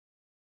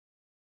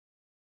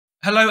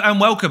Hello and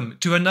welcome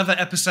to another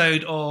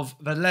episode of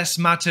the Less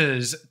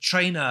Matters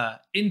Trainer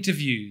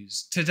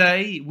Interviews.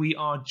 Today we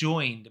are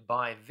joined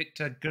by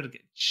Viktor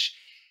Grgić.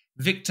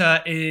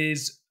 Viktor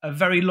is a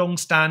very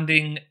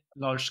long-standing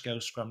large-scale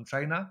Scrum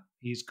trainer.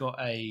 He's got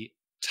a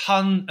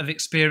ton of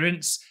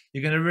experience.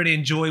 You're going to really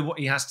enjoy what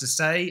he has to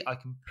say. I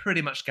can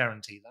pretty much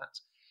guarantee that.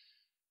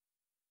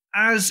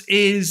 As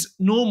is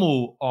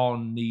normal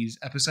on these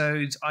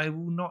episodes, I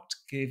will not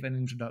give an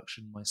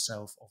introduction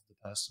myself of the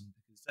person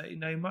because they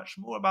know much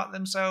more about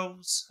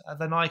themselves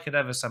than I could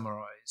ever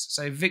summarize.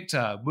 So,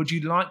 Viktor, would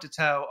you like to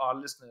tell our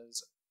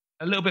listeners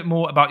a little bit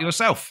more about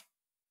yourself?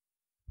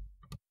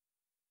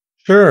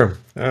 Sure.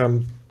 I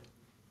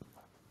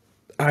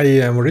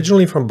am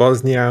originally from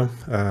Bosnia,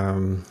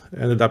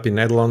 ended up in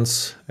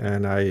Netherlands,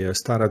 and I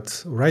started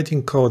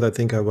writing code, I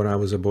think, when I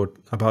was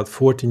about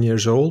 14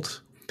 years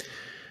old.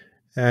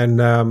 And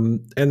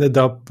when I ended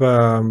up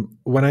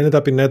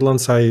in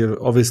Netherlands, I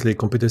obviously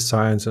computer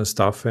science and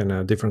stuff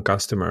and different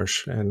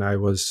customers. And I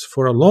was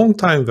for a long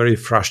time very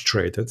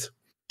frustrated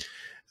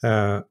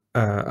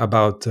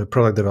about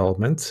product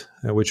development,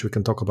 which we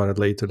can talk about it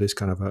later, this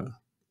kind of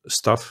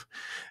stuff.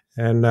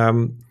 And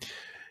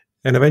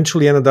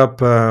eventually ended up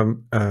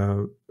as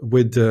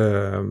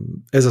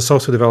a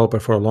software developer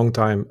for a long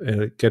time,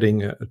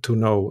 getting to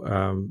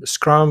know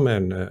Scrum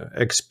and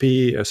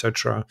XP,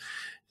 etc.,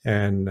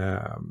 and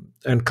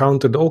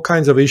encountered all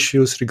kinds of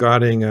issues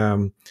regarding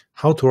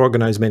how to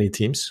organize many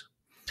teams.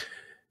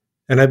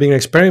 And I've been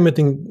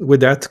experimenting with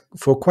that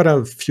for quite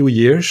a few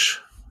years,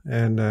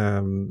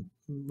 and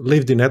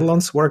lived in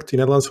Netherlands, worked in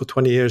Netherlands for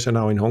 20 years, and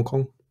now in Hong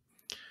Kong,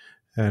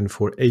 and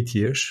for 8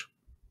 years.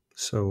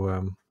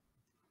 So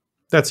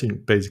that's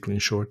basically in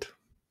short.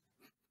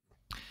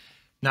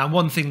 Now,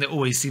 one thing that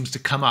always seems to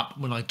come up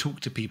when I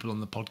talk to people on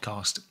the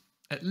podcast,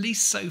 at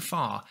least so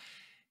far,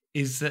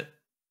 is that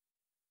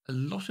a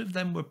lot of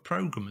them were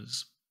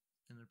programmers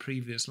in a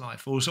previous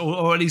life, or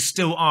at least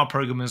still are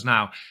programmers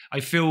now. I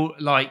feel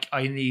like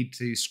I need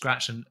to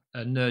scratch a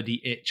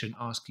nerdy itch and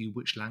ask you,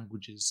 which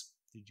languages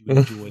did you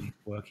enjoy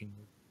working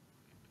with?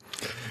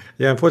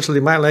 Yeah,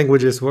 unfortunately, my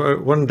languages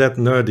weren't that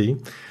nerdy.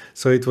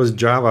 So it was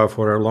Java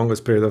for a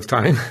longest period of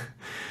time,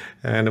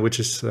 and which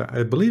is,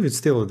 I believe it's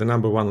still the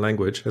number one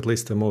language, at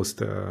least the most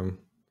kind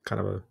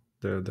of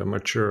the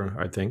mature,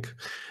 I think.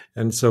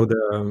 And so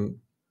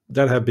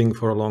that had been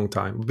for a long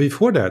time.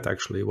 Before that,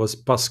 actually, was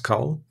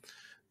Pascal,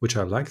 which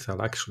I liked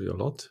actually a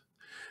lot.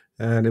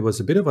 And it was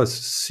a bit of a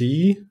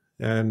C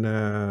and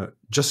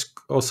just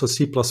also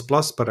C++,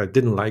 but I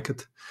didn't like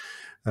it.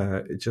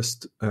 It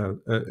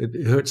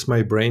hurts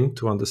my brain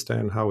to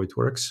understand how it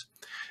works.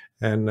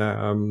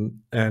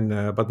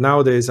 But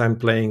nowadays I'm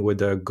playing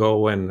with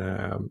Go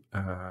and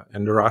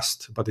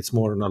Rust, but it's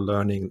more on a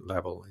learning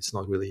level. It's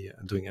not really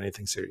doing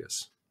anything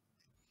serious.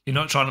 You're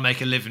not trying to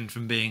make a living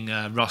from being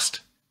a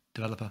Rust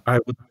developer? I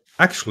would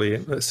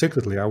actually,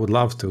 secretly, I would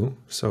love to.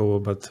 So,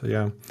 but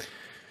yeah,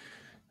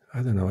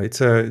 I don't know. It's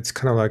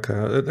kind of like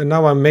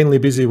now I'm mainly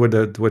busy with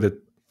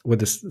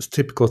this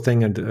typical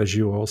thing, and as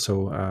you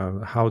also,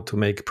 how to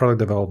make product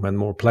development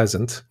more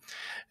pleasant,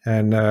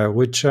 and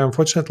which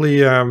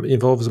unfortunately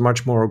involves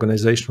much more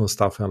organizational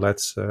stuff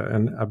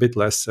and a bit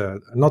less,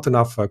 not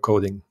enough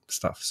coding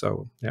stuff.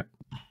 So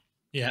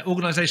yeah,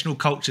 organizational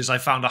cultures I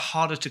found are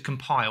harder to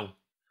compile.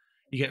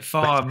 You get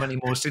far many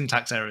more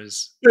syntax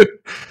errors.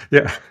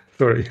 Yeah,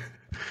 sorry.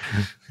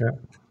 Yeah.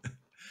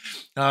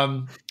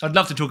 I'd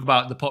love to talk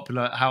about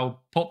how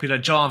popular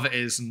Java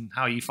is and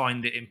how you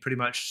find it in pretty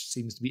much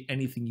seems to be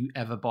anything you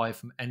ever buy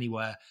from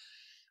anywhere,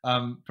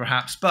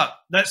 perhaps. But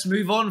let's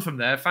move on from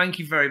there. Thank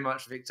you very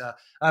much, Viktor.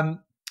 Are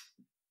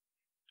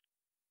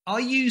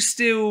you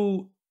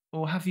still,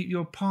 or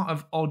you're part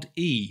of Odd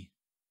E?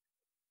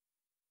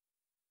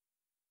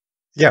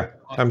 Yeah,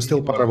 I'm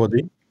still part of Odd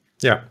E.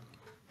 Yeah.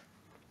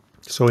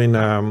 So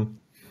yeah.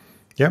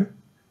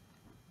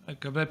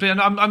 Okay, but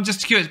I'm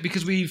just curious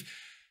because we've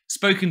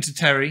spoken to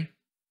Terry,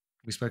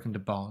 we've spoken to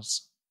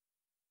Bars.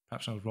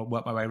 Perhaps I'll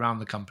work my way around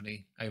the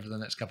company over the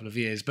next couple of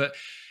years. But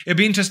it'd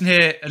be interesting to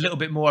hear a little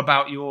bit more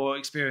about your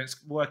experience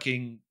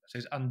working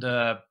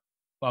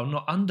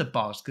not under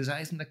Bars, because that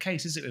isn't the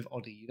case, is it, with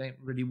Oddie? You don't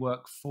really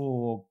work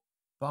for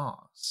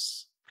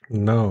Bars.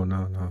 No.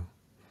 No,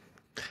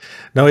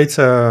 it's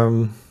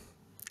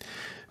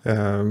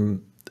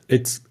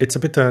a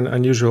bit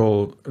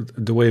unusual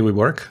the way we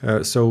work.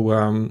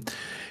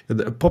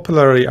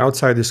 Popularly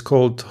outside is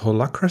called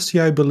holacracy,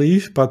 I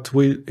believe, but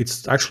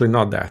it's actually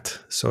not that.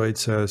 So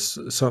it's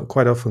so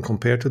quite often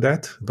compared to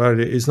that, but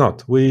it's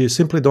not. We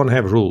simply don't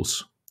have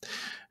rules.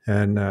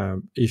 And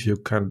if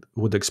you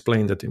would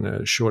explain that in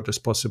a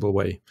shortest possible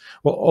way,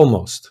 well,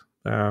 almost.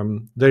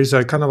 There is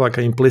a kind of like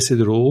an implicit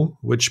rule,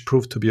 which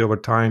proved to be over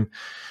time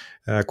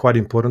quite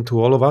important to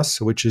all of us,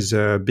 which is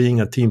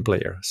being a team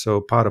player, so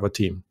part of a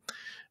team.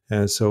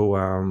 And so,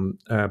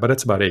 but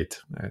that's about it.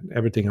 And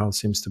everything else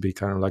seems to be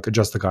kind of like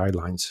just the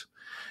guidelines.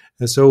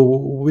 And so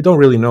we don't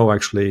really know,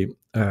 actually.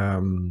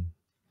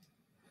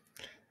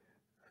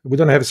 We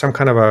don't have some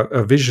kind of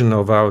a vision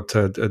about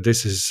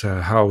this is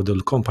how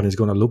the company is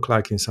going to look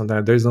like in some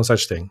time. There is no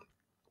such thing.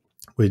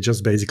 we're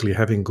just basically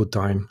having good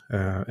time,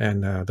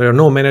 and there are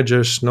no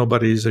managers,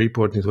 nobody's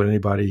reporting to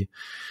anybody,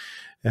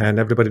 and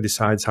everybody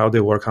decides how they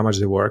work, how much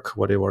they work,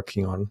 what they're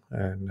working on,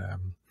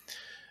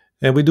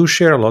 and we do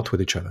share a lot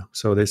with each other.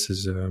 So this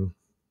is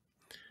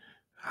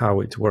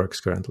how it works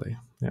currently.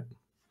 Yeah,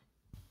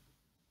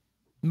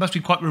 it must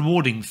be quite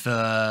rewarding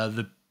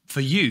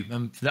for you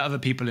and for the other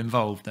people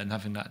involved, then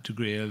having that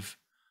degree of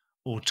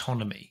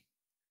autonomy.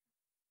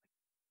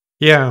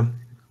 Yeah,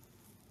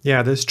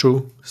 that's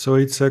true. So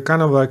it's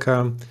kind of like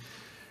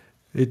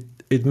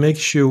it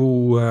makes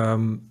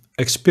you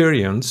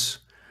experience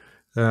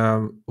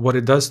what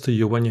it does to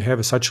you when you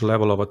have such a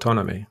level of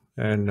autonomy,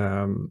 and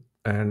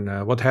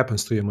what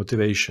happens to your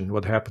motivation,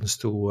 what happens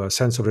to a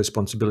sense of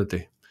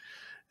responsibility.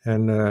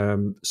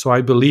 And so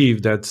I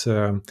believe that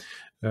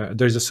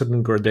there's a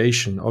certain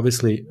gradation.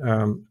 Obviously,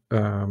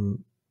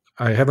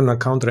 I haven't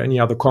encountered any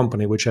other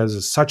company which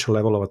has such a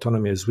level of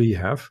autonomy as we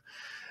have,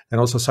 and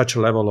also such a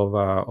level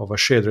of a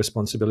shared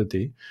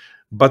responsibility.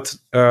 But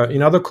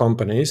in other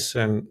companies,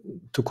 and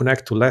to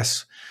connect to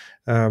LeSS,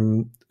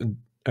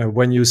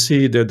 when you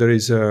see that there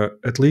is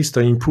at least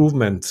an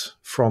improvement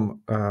from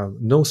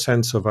no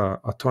sense of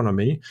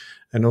autonomy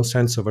and no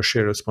sense of a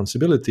shared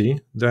responsibility,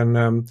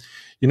 then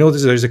you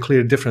notice there's a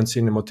clear difference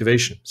in the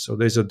motivation. So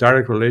there's a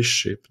direct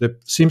relationship. There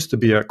seems to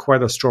be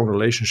quite a strong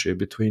relationship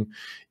between,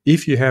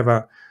 if you have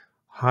a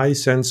high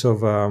sense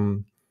of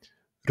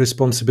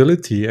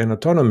responsibility and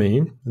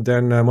autonomy,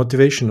 then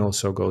motivation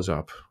also goes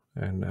up.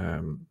 And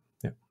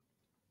yeah.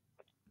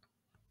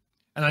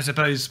 And I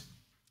suppose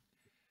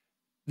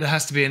there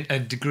has to be a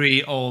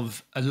degree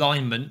of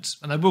alignment,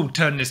 and I will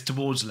turn this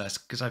towards LeSS,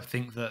 because I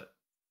think that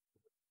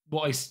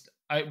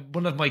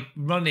one of my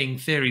running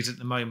theories at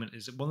the moment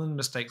is that one of the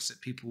mistakes that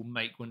people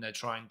make when they're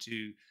trying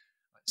to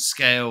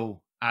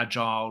scale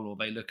Agile, or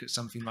they look at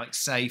something like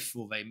SAFe,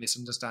 or they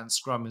misunderstand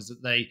Scrum, is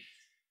that they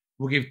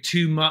will give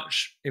too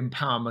much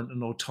empowerment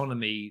and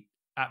autonomy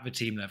at the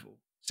team level.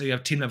 So you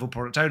have team level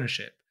product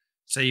ownership.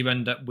 So you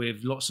end up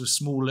with lots of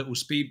small little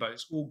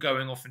speedboats all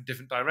going off in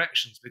different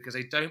directions because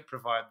they don't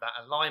provide that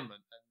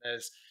alignment.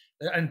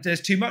 And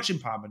there's too much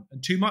empowerment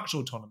and too much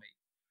autonomy.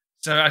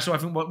 So I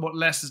think what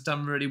LeSS has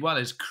done really well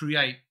is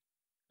create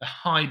a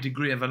high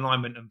degree of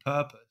alignment and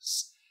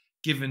purpose,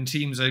 given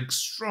teams a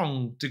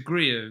strong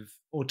degree of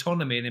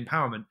autonomy and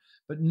empowerment,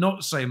 but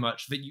not so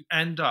much that you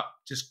end up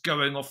just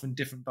going off in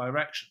different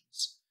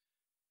directions.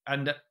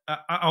 And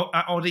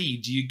at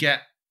ODE, do you got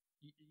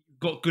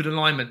good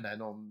alignment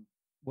then on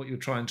what you're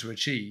trying to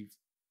achieve?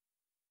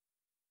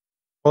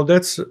 Well,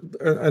 that's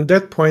at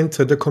that point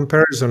the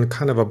comparison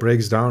kind of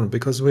breaks down,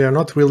 because we are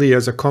not really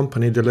as a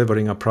company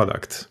delivering a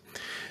product,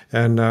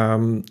 and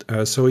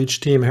so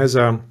each team has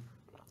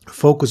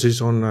focuses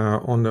on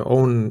their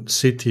own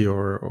city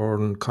or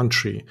own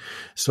country.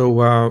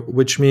 So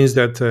which means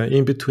that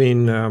in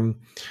between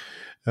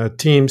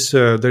teams,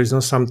 there is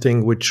not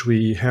something which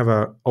we have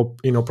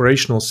in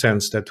operational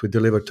sense that we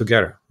deliver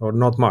together, or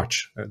not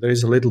much. There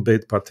is a little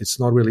bit, but it's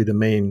not really the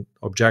main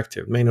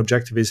objective. Main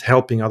objective is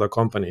helping other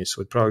companies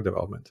with product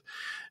development,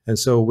 and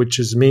so which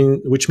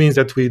means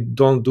that we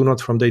do not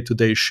from day to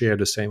day share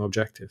the same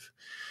objective,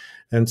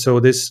 and so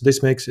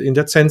this makes, in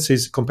that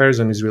sense,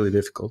 comparison is really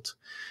difficult.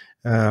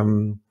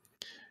 But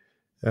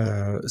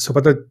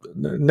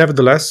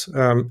nevertheless,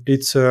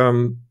 it's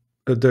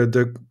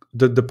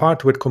the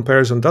part where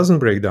comparison doesn't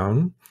break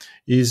down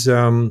is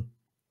as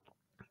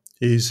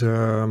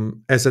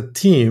a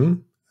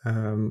team,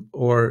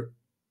 or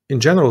in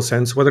general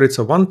sense, whether it's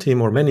a one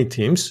team or many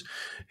teams,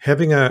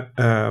 having a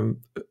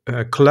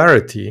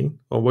clarity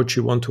of what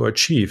you want to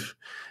achieve,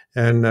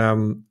 and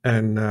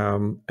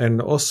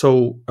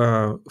also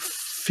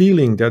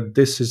feeling that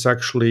this is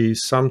actually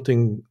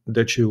something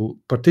that you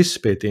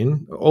participate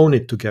in, own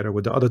it together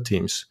with the other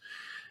teams,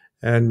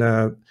 and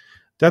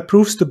that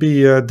proves to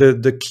be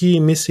the key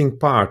missing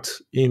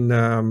part in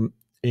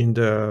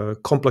the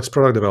complex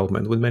product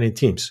development with many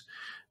teams.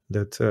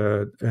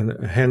 And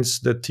hence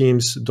the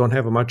teams don't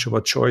have much of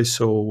a choice,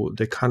 so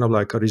they kind of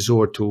like a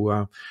resort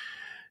to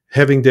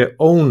having their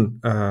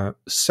own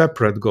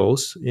separate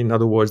goals. In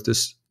other words,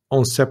 this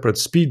own separate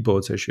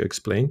speedboats, as you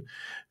explained,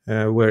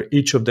 where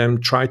each of them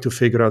try to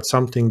figure out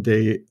something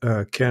they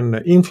can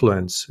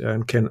influence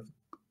and can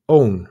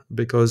own,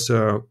 because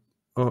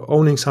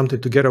owning something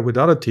together with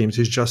other teams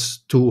is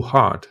just too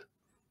hard.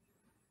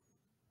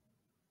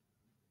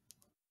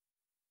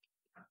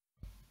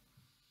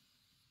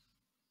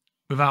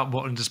 Without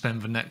wanting to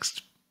spend the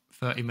next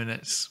 30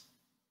 minutes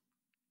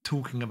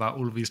talking about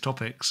all of these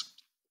topics,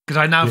 because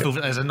I now feel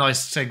that there's a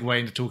nice segue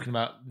into talking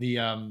about the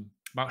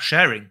about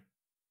sharing.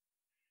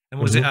 And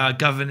was it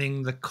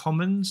governing the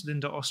commons,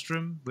 Linda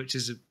Ostrom, which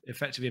is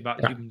effectively about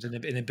humans'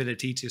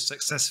 inability to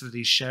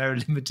successfully share a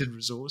limited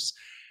resource?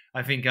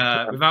 I think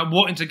without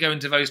wanting to go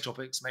into those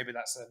topics, maybe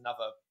that's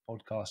another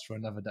podcast for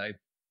another day.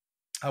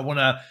 I want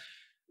to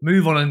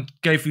move on and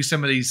go through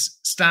some of these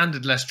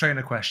standard LeSS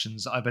trainer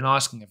questions that I've been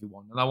asking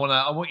everyone. And I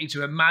want you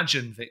to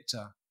imagine,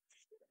 Victor,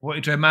 I want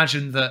you to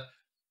imagine that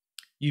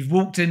You've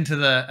walked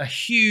into a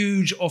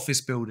huge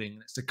office building.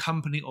 It's the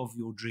company of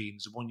your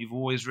dreams, the one you've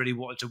always really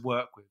wanted to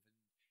work with.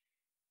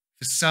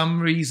 For some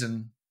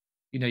reason,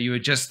 you were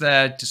just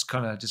there, just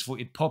thought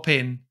you'd pop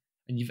in,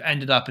 and you've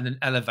ended up in an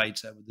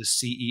elevator with the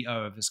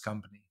CEO of this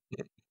company.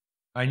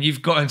 And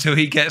you've got until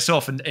he gets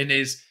off and in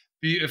his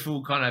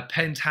beautiful kind of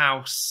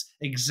penthouse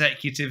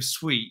executive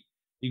suite.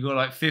 You've got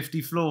like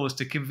 50 floors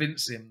to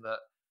convince him that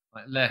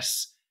like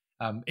LeSS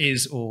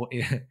is, or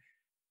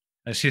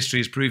as history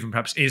has proven,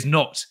 perhaps is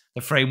not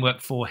the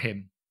framework for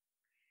him.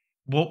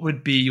 What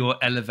would be your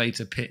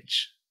elevator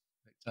pitch,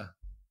 Viktor?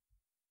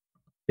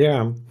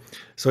 Yeah,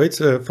 so it's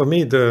for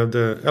me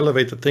the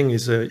elevator thing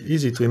is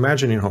easy to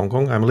imagine in Hong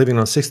Kong. I'm living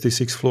on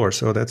 66th floor,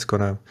 so that's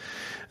gonna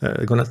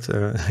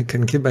I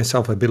can give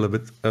myself a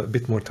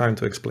bit more time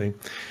to explain.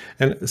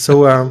 And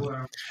so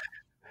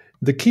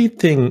the key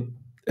thing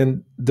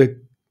and the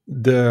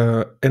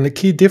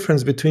key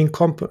difference between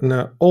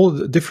all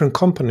the different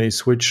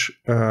companies which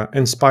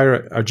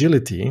inspire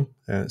agility.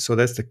 So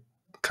that's the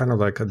kind of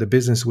like the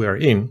business we are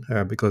in,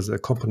 because the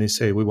companies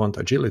say we want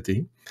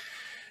agility.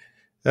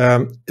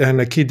 And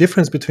a key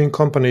difference between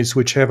companies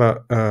which have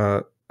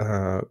a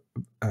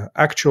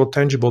actual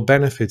tangible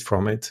benefit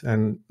from it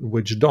and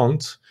which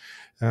don't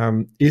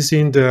is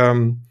in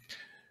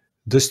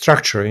the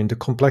structure, in the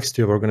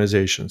complexity of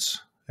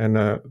organizations.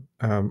 And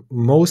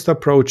most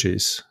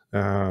approaches,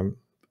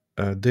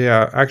 they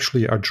are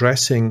actually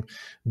addressing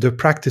the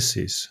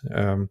practices,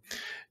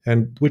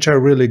 and which are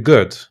really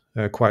good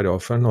quite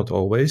often, not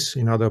always,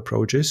 in other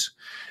approaches.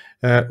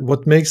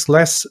 What makes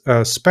LeSS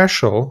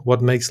special,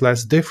 what makes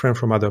LeSS different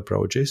from other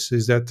approaches,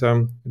 is that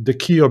the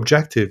key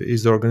objective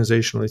is the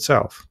organization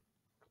itself,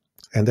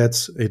 and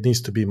it needs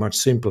to be much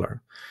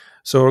simpler.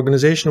 So,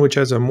 organization which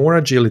has a more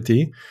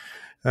agility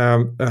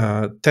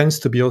tends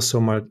to be also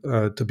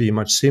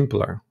much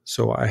simpler.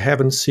 So, I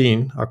haven't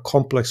seen a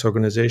complex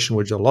organization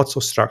with lots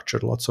of structure,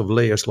 lots of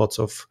layers, lots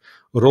of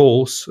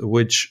roles,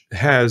 which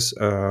has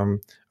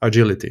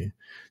agility.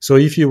 So,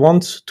 if you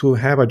want to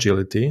have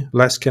agility,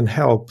 LeSS can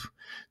help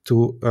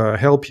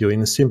you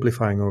in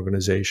simplifying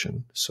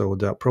organization. So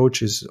the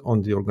approach is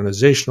on the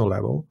organizational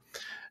level,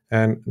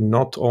 and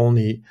not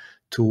only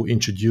to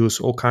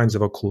introduce all kinds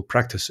of cool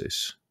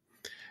practices.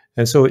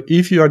 And so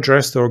if you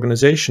address the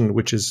organization,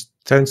 which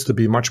tends to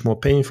be much more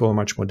painful,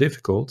 much more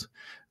difficult,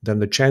 then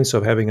the chance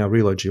of having a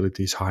real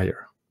agility is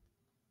higher.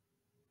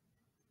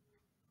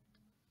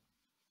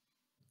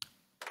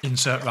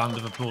 Insert round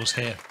of applause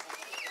here.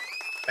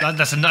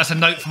 That's a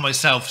note for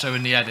myself. So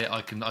in the edit,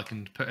 I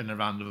can put in a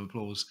round of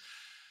applause.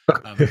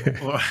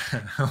 Or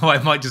I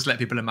might just let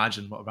people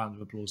imagine what a round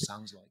of applause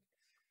sounds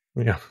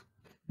like. Yeah.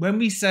 When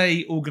we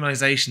say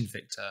organization,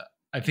 Viktor,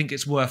 I think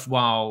it's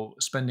worthwhile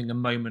spending a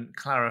moment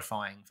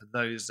clarifying for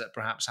those that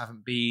perhaps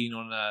haven't been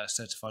on a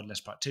certified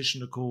LeSS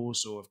practitioner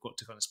course, or have got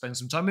to kind of spend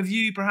some time with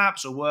you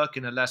perhaps, or work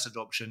in a LeSS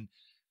adoption.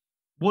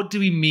 What do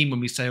we mean when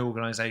we say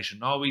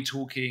organization? Are we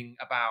talking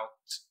about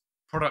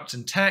product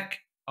and tech?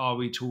 Are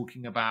we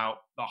talking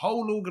about the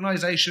whole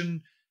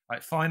organization,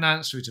 like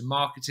finance through to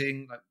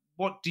marketing? Like,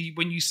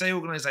 when you say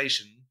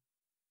organization,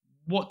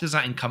 what does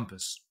that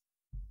encompass?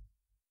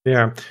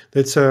 Yeah,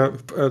 it's a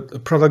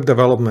product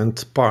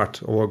development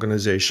part of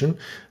organization.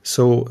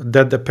 So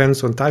that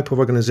depends on type of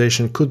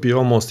organization. Could be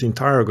almost the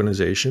entire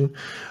organization,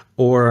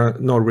 or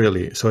not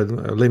really. So a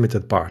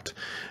limited part.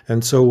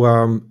 And so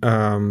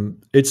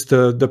it's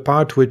the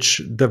part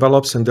which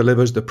develops and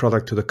delivers the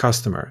product to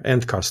the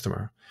end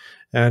customer.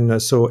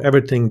 And so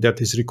everything that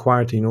is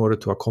required in order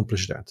to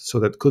accomplish that. So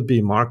that could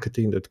be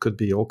marketing, that could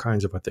be all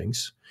kinds of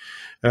things.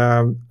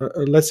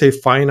 Let's say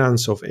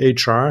finance of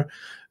HR,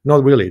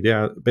 not really. They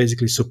are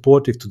basically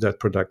supportive to that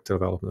product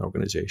development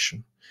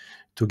organization,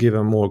 to give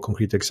a more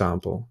concrete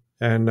example.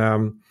 And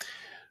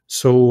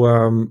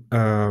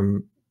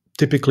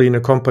typically in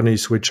the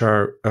companies which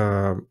are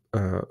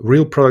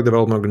real product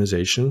development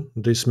organization,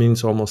 this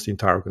means almost the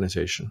entire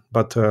organization.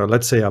 But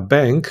let's say a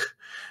bank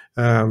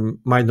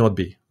might not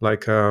be.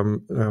 Like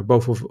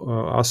both of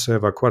us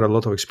have quite a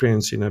lot of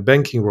experience in a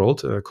banking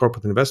world,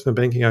 corporate investment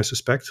banking, I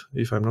suspect,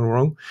 if I'm not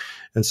wrong.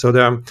 And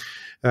so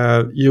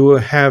you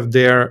have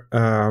there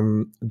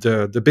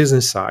the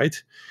business side,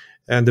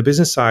 and the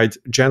business side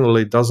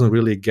generally doesn't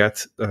really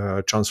get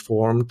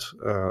transformed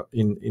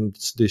in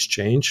this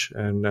change,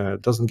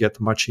 and doesn't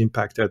get much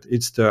impacted.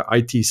 It's the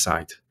IT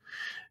side.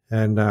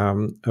 And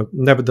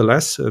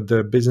nevertheless,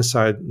 the business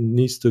side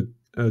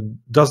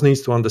does need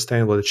to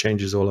understand what the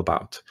change is all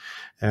about,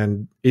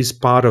 and is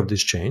part of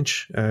this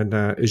change. And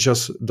it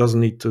just doesn't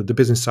need to. The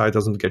business side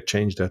doesn't get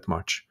changed that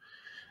much.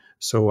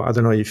 So I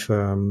don't know if,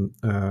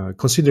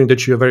 considering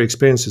that you are very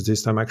experienced at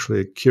this, I'm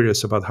actually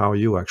curious about how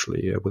you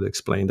actually would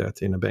explain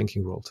that in a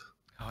banking world.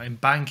 In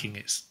banking,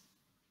 it's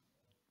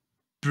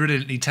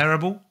brilliantly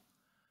terrible.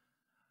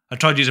 I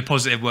tried to use a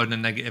positive word and a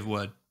negative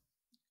word.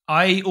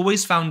 I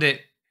always found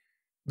it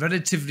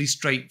relatively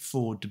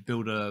straightforward to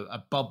build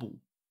a bubble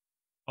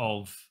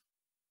of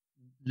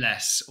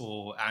LeSS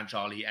or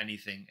Agile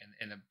anything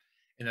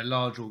in a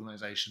large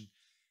organization,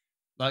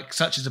 like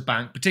such as a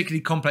bank,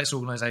 particularly complex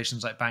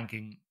organizations like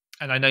banking.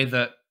 And I know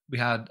that we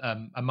had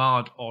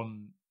Ahmad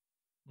on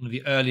one of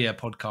the earlier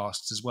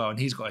podcasts as well, and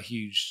he's got a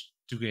huge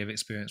degree of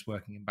experience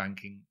working in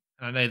banking.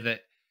 And I know that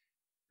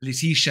at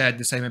least he shared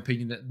the same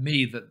opinion that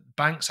me, that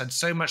banks had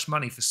so much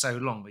money for so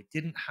long, they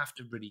didn't have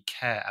to really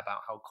care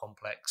about how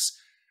complex,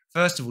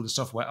 first of all, the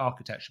software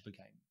architecture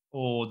became,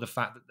 or the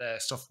fact that their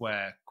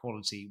software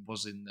quality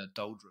was in the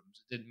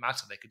doldrums. It didn't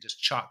matter. They could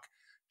just chuck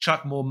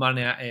more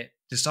money at it,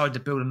 decide to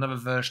build another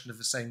version of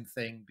the same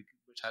thing,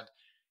 which had,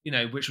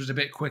 which was a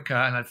bit quicker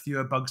and had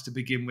fewer bugs to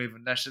begin with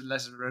and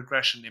less of a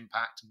regression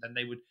impact. And then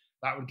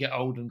that would get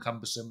old and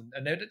cumbersome,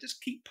 and they would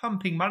just keep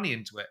pumping money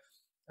into it.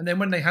 And then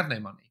when they had no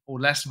money or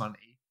less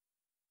money,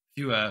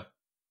 fewer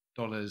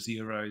dollars,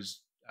 euros,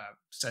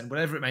 cent,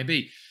 whatever it may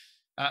be,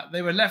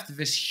 they were left with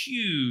this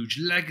huge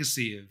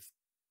legacy of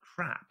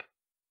crap.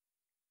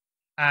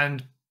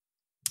 And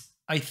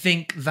I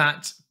think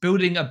that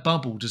building a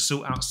bubble to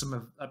sort out some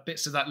of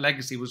bits of that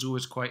legacy was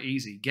always quite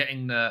easy.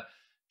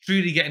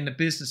 Truly getting the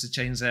business to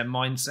change their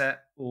mindset,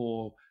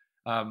 or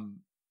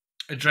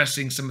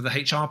addressing some of the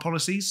HR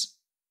policies,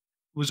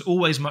 was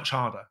always much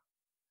harder.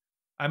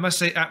 I must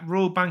say, at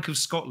Royal Bank of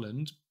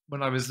Scotland,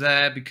 when I was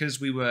there, because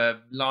we were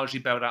largely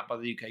bailed out by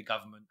the UK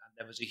government and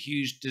there was a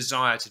huge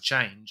desire to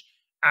change,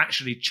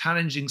 actually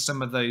challenging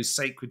some of those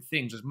sacred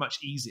things was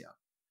much easier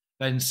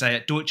than, say,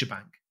 at Deutsche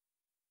Bank.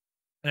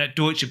 And at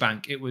Deutsche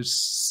Bank, it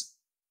was,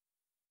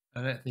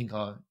 I don't think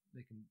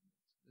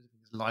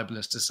it's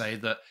libelous to say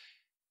that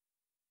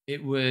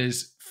it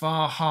was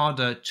far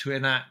harder to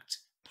enact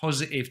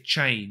positive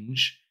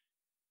change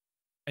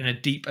in a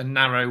deep and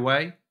narrow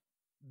way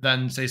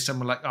than, say,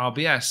 someone like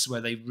RBS,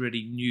 where they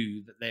really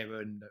knew that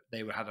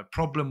they had a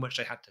problem which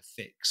they had to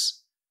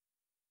fix.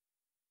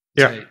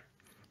 Yeah. So,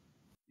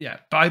 yeah.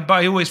 But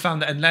I always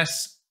found that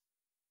unless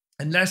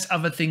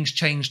other things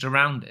changed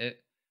around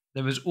it,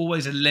 there was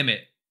always a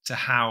limit to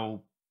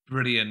how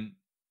brilliant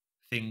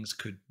things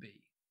could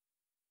be.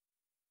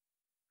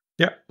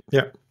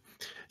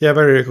 Yeah,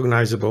 very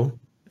recognizable.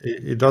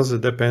 It does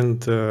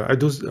depend. I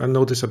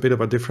notice a bit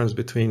of a difference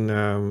between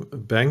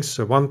banks.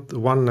 One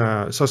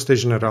Société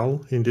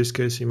Générale, in this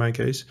case, in my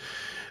case,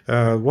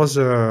 was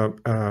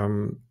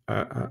an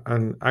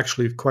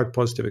actually quite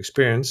positive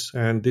experience,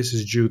 and this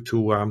is due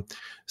to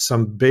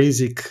some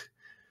basic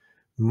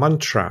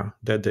mantra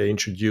that they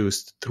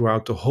introduced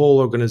throughout the whole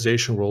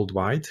organization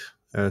worldwide.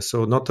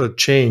 So not a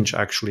change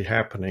actually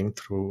happening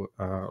through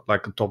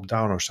like a top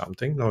down or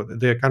something. No,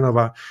 they kind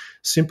of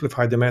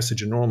simplified the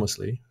message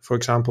enormously. For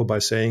example, by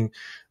saying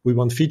we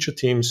want feature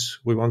teams,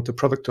 we want the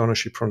product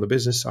ownership from the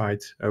business side,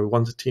 we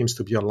want the teams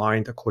to be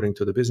aligned according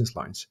to the business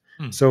lines.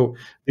 So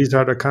these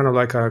are the kind of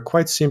like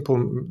quite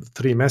simple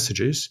three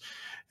messages,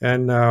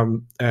 and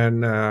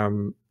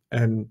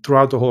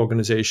throughout the whole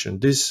organization,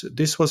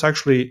 this was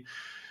actually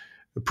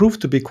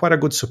proved to be quite a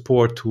good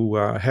support to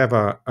have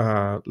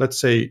let's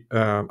say,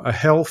 a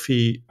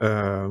healthy,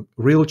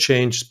 real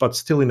change, but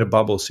still in the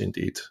bubbles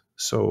indeed.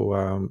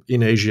 So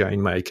in Asia,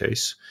 in my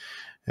case,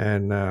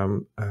 and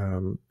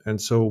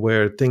so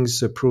where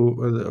things they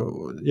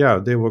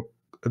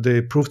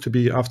proved to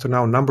be, after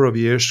now a number of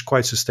years,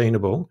 quite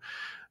sustainable.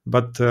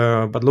 But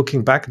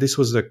looking back, this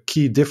was a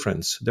key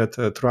difference, that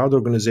throughout the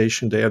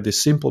organization they have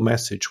this simple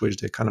message which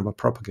they kind of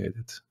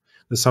propagated.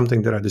 It's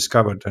something that I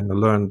discovered and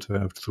learned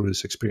through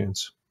this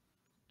experience.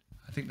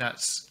 I think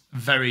that's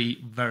very,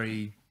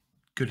 very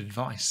good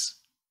advice.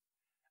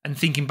 And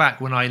thinking back,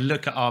 when I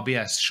look at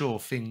RBS, sure,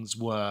 things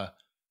were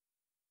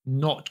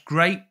not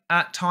great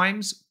at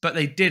times, but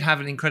they did have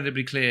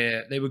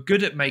they were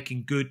good at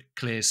making good,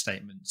 clear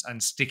statements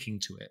and sticking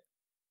to it.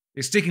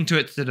 They're sticking to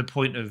it to the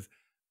point of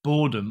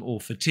boredom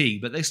or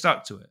fatigue, but they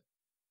stuck to it.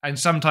 And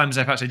sometimes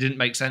perhaps they didn't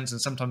make sense,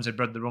 and sometimes they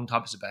bred the wrong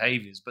types of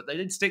behaviors, but they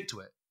did stick to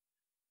it.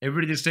 They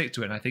really did stick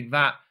to it. And I think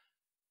that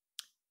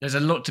there's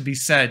a lot to be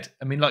said.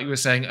 I mean, like you were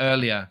saying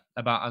earlier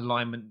about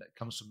alignment that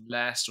comes from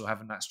LeSS, or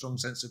having that strong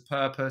sense of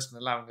purpose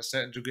and allowing a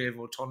certain degree of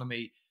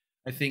autonomy.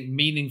 I think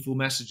meaningful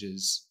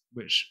messages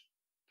which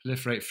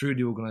proliferate through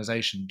the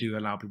organization do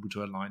allow people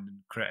to align and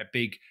create a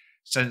big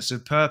sense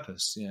of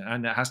purpose. Yeah,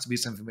 and it has to be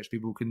something which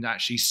people can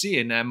actually see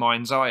in their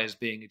mind's eye as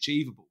being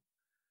achievable.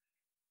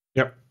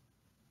 Yep.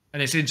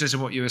 And it's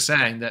interesting what you were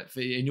saying, that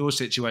in your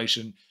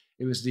situation,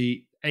 it was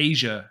the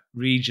Asia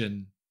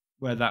region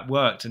where that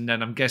worked. And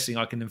then I'm guessing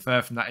I can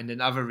infer from that, and in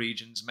other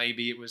regions,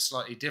 maybe it was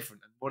slightly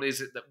different. And what is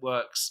it that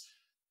works?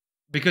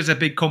 Because they're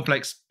big,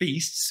 complex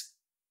beasts,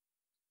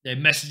 they're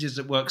messages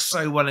that work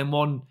so well in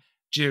one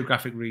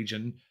geographic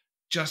region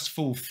just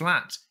fall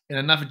flat in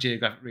another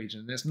geographic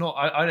region. It's not,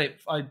 I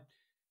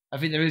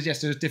think there is,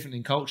 yes, there's difference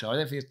in culture. I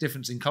don't think it's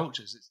difference in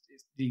cultures.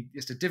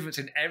 It's the difference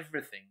in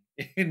everything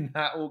in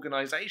that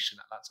organization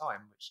at that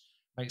time, which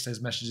makes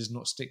those messages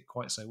not stick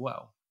quite so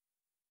well.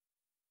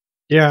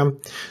 Yeah,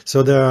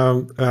 so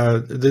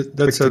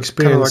that's the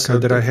experience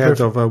that I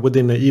had of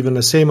within even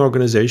the same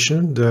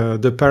organization.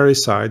 The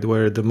Paris side,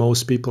 where the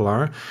most people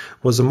are,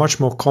 was a much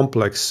more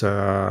complex,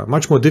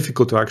 much more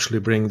difficult to actually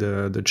bring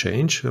the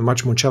change,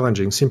 much more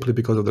challenging, simply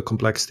because of the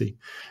complexity.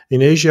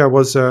 In Asia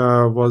was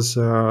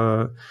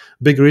a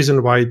big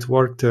reason why it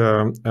worked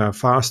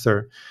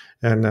faster,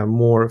 and a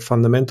more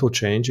fundamental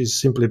change is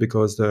simply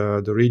because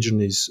the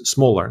region is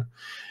smaller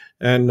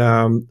and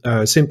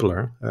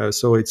simpler.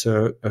 So it's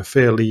a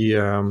fairly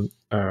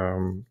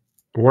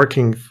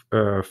working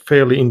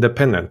fairly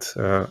independent.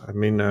 I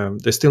mean,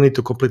 they still need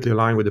to completely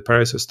align with the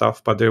Paris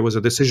stuff, but there was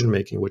a decision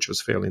making which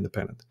was fairly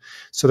independent.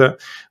 So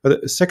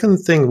the second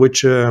thing,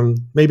 which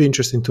may be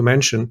interesting to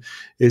mention,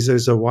 is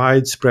there's a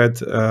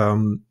widespread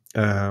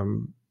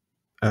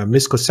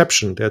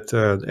misconception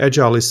that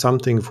agile is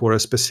something for a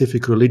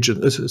specific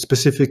religion,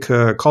 specific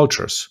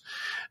cultures.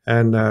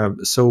 And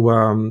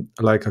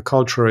like a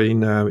culture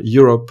in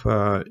Europe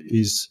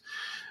is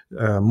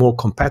more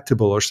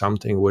compatible or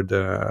something with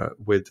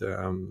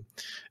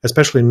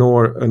especially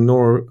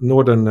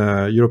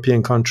northern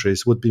European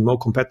countries would be more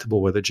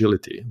compatible with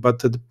agility.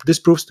 But this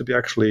proves to be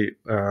actually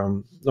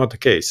not the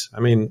case. I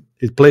mean,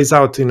 it plays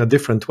out in a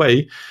different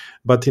way,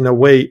 but in a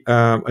way,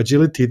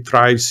 agility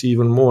thrives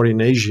even more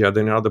in Asia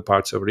than in other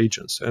parts of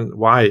regions. And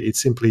why?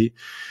 It's simply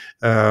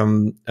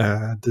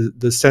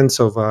the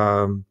sense of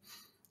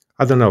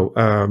I don't know,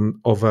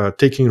 of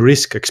taking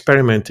risk,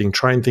 experimenting,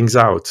 trying things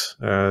out.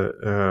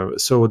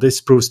 So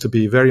this proves to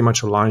be very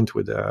much aligned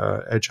with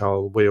the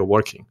agile way of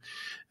working.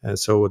 And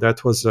so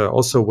that was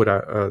also what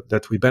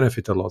that we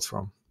benefit a lot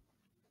from.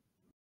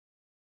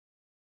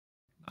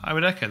 I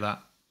would echo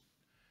that.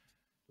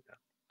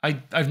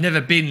 I've never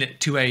been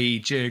to a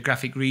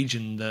geographic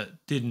region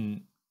that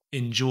didn't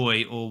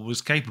enjoy or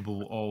was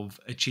capable of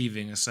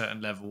achieving a certain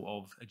level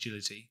of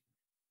agility.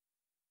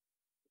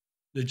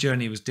 The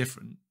journey was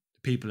different.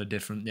 People are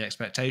different, the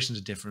expectations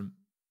are different,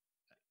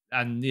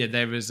 and yeah,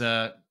 there is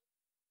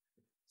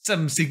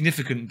some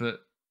significant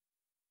but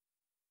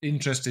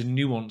interesting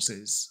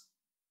nuances.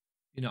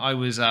 You know, I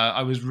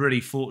was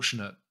really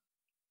fortunate.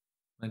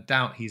 I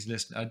doubt he's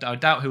listening. I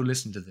doubt he'll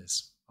listen to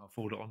this. I'll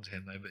forward it on to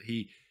him though. But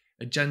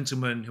a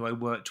gentleman who I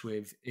worked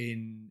with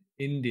in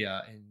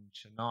India, in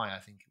Chennai, I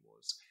think it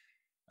was,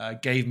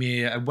 gave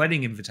me a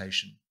wedding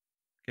invitation.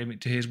 Gave me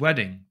to his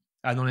wedding,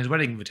 and on his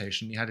wedding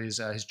invitation, he had his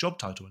job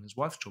title and his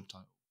wife's job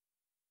title.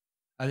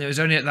 And it was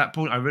only at that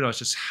point I realised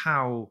just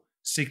how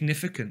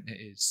significant it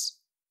is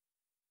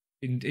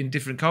in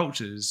different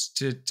cultures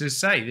to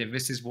say that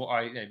this is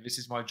this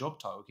is my job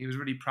title. He was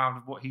really proud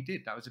of what he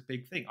did. That was a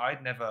big thing.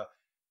 I'd never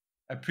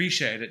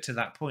appreciated it to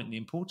that point, the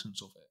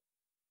importance of it.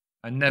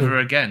 And never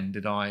again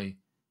did I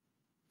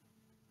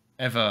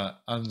ever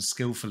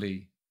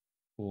unskillfully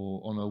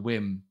or on a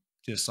whim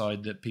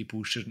decide that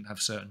people shouldn't have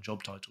certain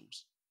job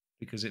titles,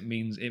 because it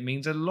means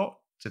a lot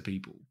to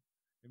people.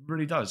 It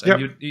really does.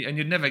 And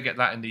you'd never get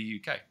that in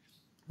the UK.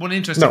 One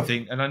interesting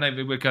thing, and I know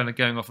we're kind of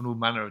going off on all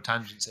manner of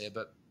tangents here,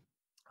 but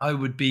I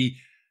would be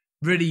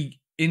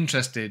really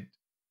interested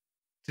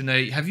to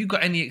know, have you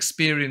got any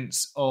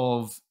experience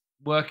of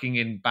working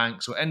in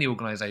banks or any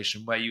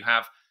organization where you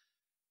have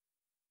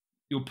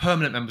your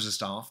permanent members of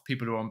staff,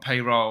 people who are on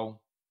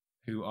payroll,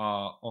 who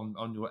are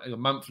on your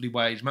monthly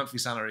wage, monthly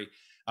salary,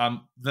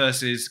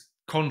 versus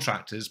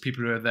contractors,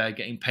 people who are there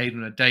getting paid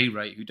on a day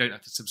rate, who don't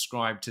have to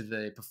subscribe to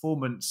the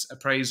performance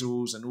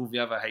appraisals and all the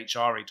other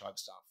HRE type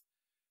stuff.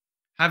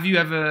 Have you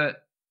ever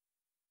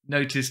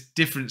noticed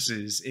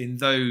differences in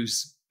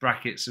those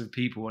brackets of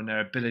people and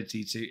their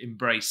ability to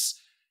embrace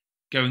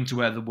going to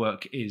where the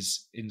work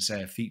is in,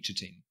 say, a feature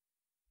team?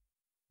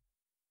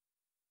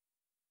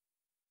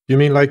 You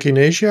mean like in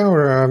Asia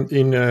or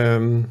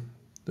in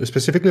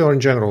specifically, or in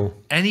general?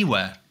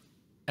 Anywhere.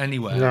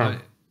 Yeah.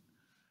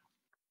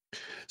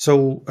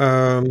 So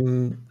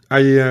my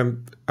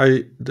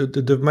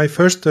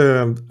first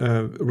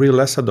real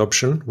LeSS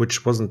adoption,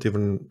 which wasn't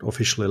even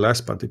officially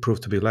LeSS, but it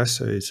proved to be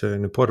LeSS, is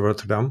in the Port of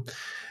Rotterdam,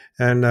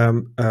 and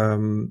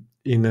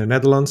in the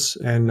Netherlands,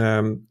 and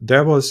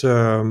there was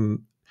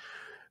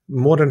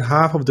more than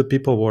half of the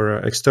people were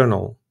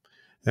external,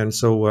 and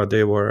so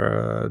they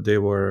were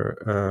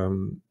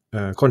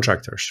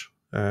contractors,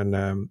 and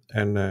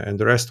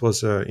the rest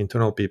was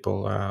internal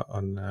people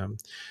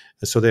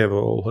so they have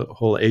a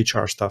whole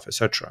HR stuff,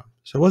 etc.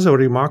 So it was a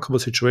remarkable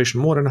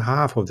situation. More than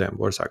half of them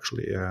was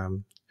actually.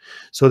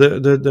 So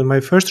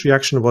my first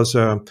reaction was,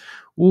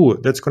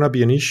 that's going to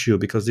be an issue,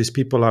 because these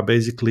people are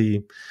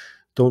basically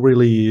don't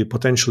really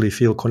potentially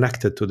feel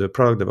connected to the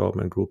product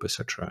development group,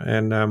 etc.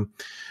 And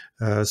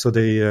so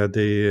they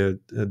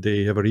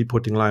have a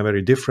reporting line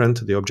very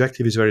different. The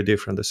objective is very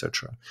different,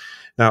 etc.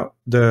 Now,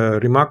 the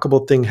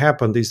remarkable thing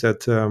happened is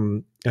that,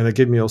 and it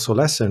gave me also a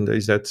lesson,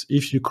 is that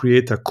if you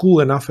create a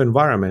cool enough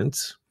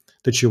environment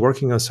that you're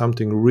working on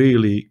something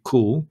really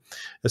cool,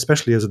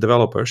 especially as a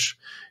developers,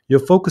 your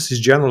focus is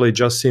generally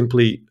just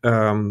simply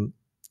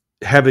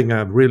having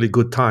a really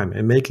good time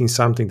and making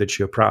something that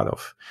you're proud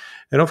of.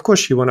 And of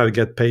course, you want to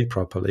get paid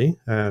properly,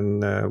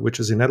 and which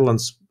is in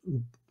Netherlands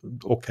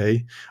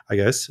okay, I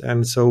guess.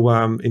 And so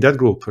in that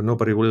group,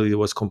 nobody really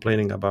was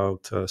complaining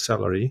about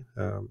salary.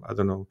 I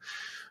don't know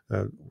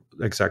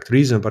exact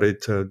reason, but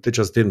they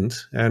just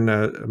didn't. And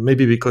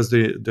maybe because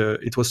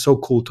it was so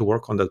cool to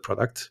work on that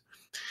product,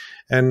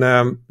 and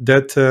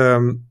that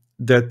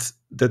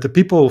the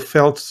people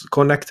felt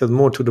connected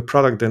more to the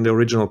product than the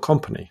original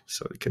company.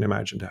 So you can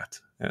imagine that.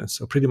 and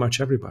so pretty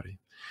much everybody.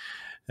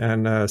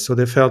 And so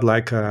they felt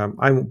like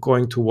I'm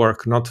going to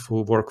work not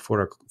for work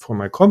for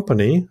my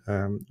company,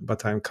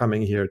 but I'm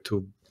coming here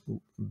to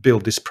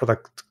build this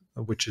product,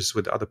 which is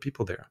with other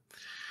people there.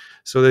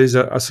 So there is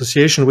an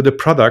association with the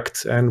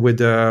product and with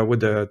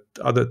the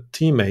other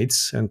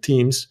teammates and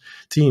teams,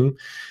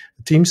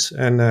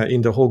 and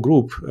in the whole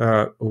group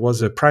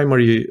was a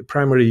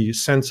primary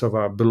sense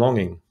of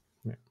belonging.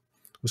 Yeah.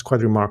 It was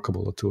quite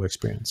remarkable to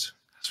experience.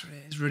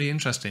 It's really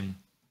interesting.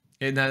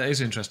 That is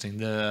interesting.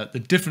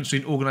 The difference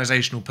between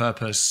organizational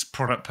purpose,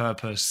 product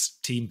purpose,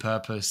 team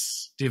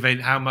purpose,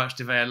 how much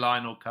do they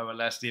align or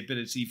coalesce, the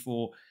ability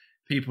for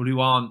people who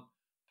aren't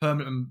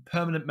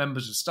permanent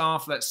members of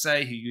staff, let's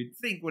say, who you'd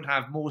think would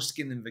have more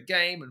skin in the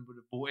game and would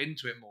have bought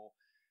into it more,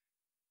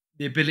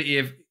 the ability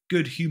of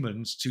good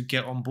humans to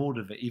get on board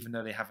with it, even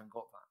though they haven't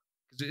got that.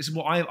 Because it's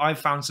what I've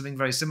found something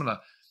very similar.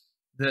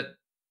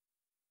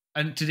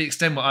 And to the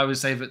extent what I would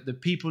say that the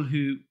people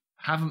who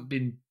haven't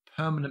been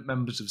permanent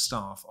members of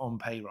staff on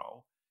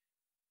payroll,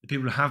 the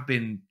people who have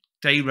been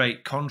day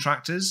rate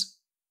contractors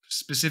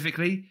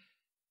specifically,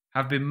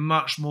 have been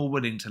much more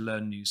willing to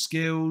learn new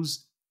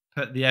skills,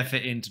 put the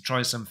effort in to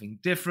try something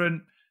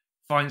different,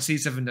 see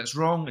something that's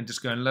wrong and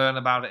just go and learn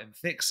about it and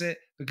fix it,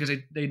 because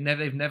they've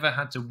never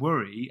had to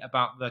worry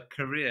about the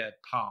career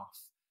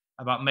path,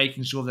 about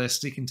making sure they're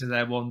sticking to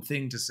their one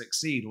thing to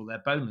succeed or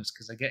their bonus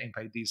because they're getting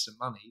paid decent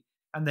money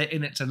and they're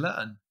in it to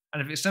learn.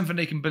 And if it's something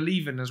they can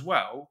believe in as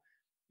well,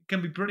 it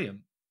can be brilliant.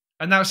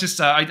 And that was just,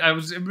 I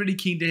was really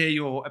keen to hear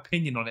your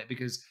opinion on it,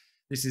 because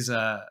this is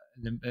an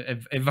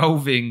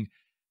evolving,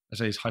 I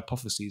say,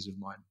 hypotheses of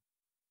mine.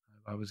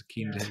 I was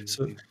keen to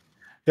hear.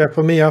 Yeah,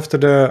 for me, after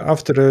the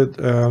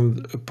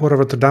Port of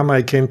Rotterdam,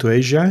 I came to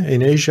Asia.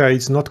 In Asia,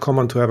 it's not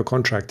common to have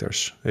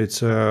contractors.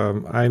 It's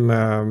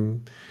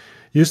I'm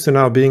used to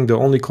now being the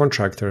only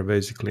contractor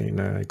basically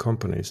in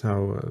companies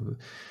now.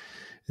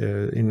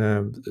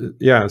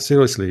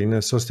 Seriously, in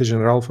Société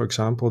Générale, for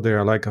example, there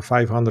are like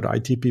 500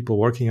 IT people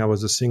working. I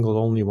was the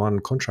only one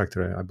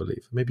contractor, I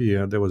believe. Maybe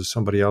there was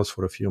somebody else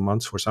for a few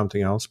months for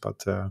something else,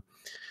 but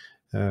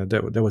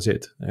that was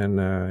it, and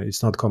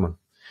it's not common.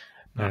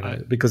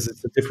 Because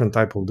it's a different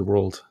type of the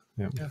world.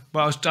 Yeah.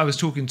 Well, I was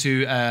talking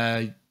to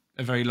a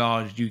very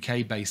large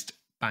UK-based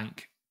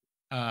bank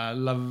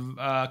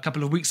a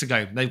couple of weeks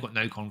ago. They've got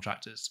no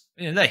contractors.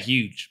 They're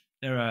huge.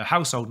 They're a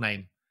household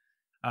name.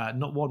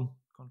 Not one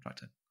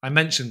contractor. I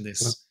mentioned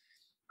this,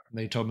 and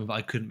they told me that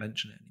I couldn't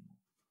mention it anymore.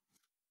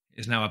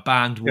 It's now a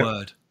banned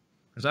word.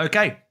 I was like,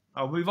 okay,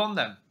 I'll move on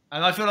then.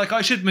 And I feel like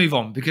I should move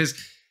on, because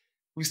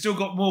we've still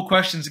got more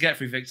questions to get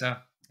through, Victor.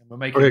 We're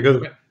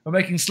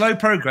making slow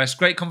progress.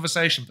 Great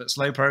conversation, but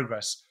slow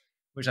progress,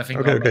 which I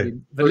think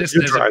the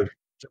listeners.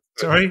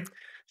 Sorry?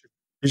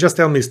 You just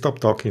tell me stop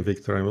talking,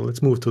 Victor, and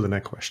let's move to the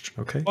next question,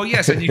 okay? Oh,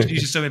 yes, and you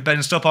just tell me,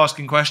 Ben, stop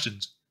asking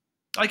questions.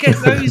 I get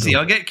nosy.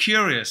 I get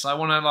curious. I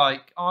want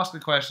to ask a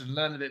question,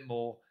 learn a bit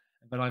more,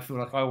 but I feel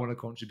like I want to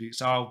contribute.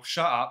 So I'll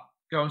shut up,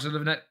 go on to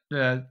the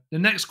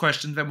next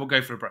question, then we'll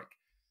go for a break.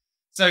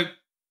 So,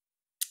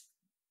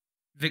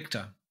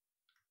 Victor,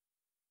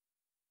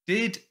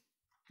 did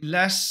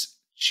LeSS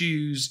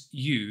choose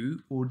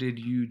you, or did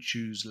you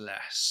choose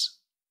LeSS?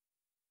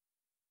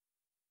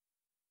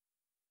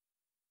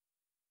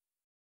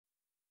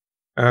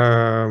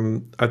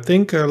 I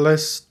think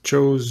LeSS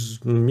chose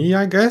me,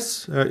 I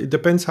guess. It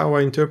depends how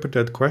I interpret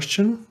that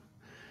question.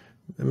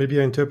 Maybe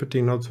I interpret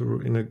it not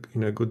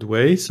in a good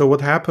way. So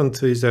what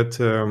happened is that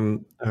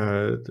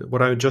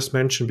what I just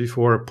mentioned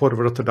before, Port of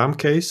Rotterdam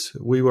case,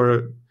 we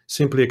were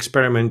simply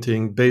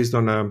experimenting based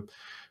on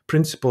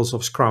principles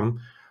of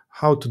Scrum,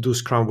 how to do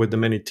Scrum with the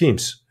many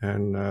teams,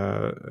 and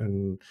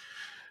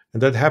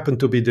that happened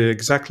to be the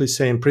exactly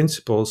same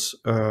principles,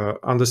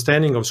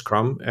 understanding of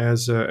Scrum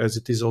as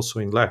it is also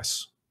in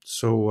LeSS.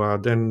 So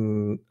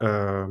then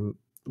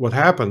what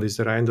happened is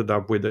that I ended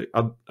up with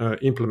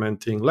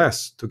implementing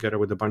LeSS together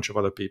with a bunch of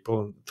other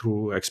people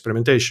through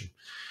experimentation,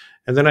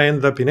 and then I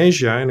ended up in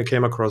Asia and I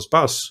came across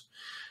Bas.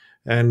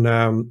 And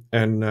I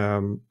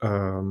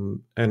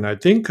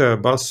think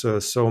Bas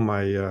saw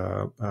my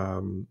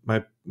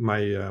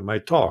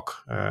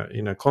talk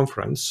in a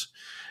conference,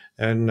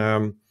 and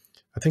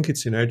I think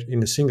it's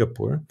in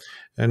Singapore,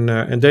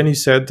 and then he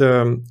said,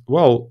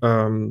 "What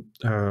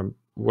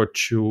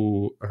do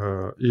you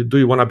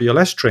want to be a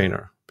LeSS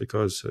trainer?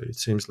 Because it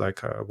seems like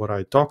what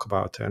I talk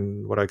about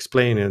and what I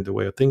explain and the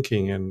way of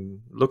thinking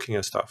and looking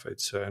at stuff,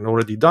 it's an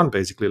already done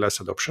basically LeSS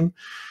adoption."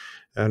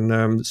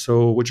 And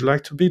so would you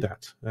like to be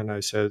that? And I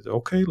said,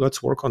 okay,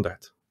 let's work on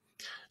that.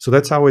 So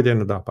that's how it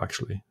ended up,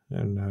 actually.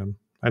 And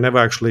I never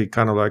actually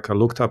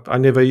looked up. I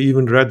never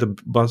even read the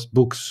Bas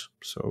books.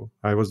 So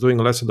I was doing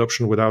LeSS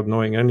adoption without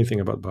knowing anything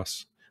about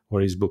Bas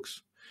or his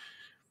books.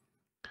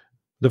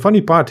 The funny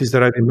part is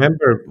that I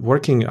remember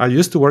I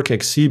used to work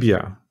at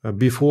Exebia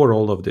before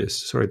all of this.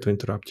 Sorry to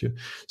interrupt you.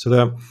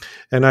 So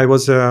and I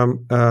was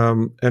in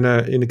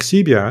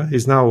Exibia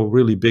is now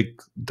really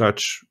big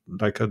Dutch,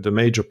 like the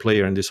major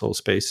player in this whole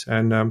space.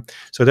 And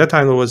so at that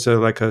time it was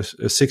like a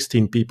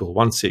 16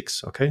 people,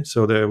 16. Okay,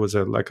 so there was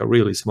like a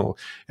really small,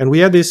 and we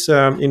had this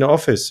in the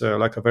office,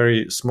 like a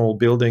very small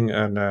building,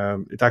 and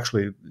it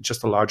actually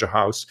just a larger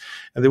house.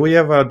 And then we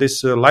have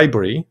this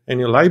library. And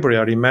in the library,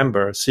 I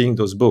remember seeing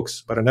those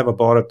books, but I never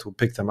bothered to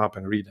pick them up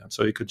and read them.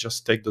 So you could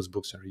just take those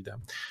books and read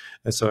them.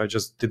 And so I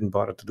just didn't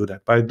bother to do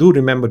that. But I do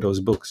remember those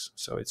books.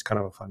 So it's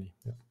kind of funny.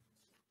 Yeah.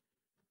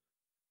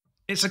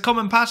 It's a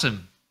common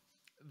pattern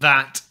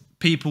that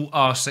people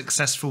are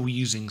successful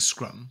using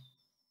Scrum.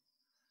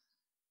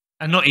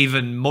 And not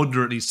even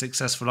moderately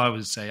successful, I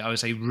would say. I would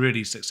say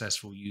really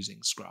successful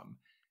using Scrum.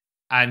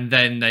 And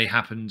then they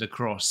happened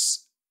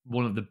across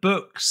one of the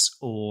books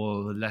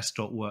or the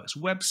LeSS.works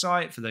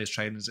website for those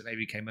trainers that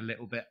maybe came a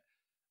little bit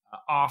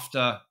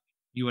after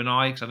you and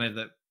I, because I know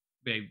that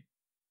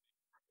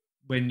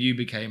when you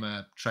became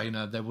a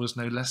trainer, there was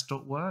no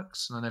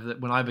LeSS.works. And I know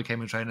that when I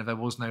became a trainer, there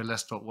was no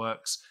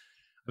LeSS.works.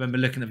 I remember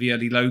looking at the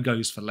early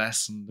logos for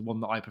LeSS, and the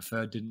one that I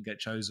preferred didn't get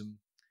chosen.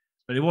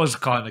 But it was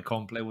kind of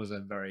complex. It was a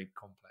very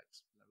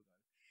complex logo.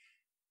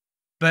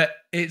 But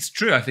it's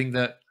true. I think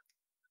that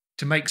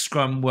to make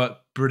Scrum work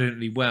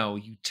brilliantly well,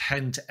 you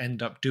tend to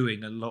end up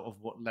doing a lot of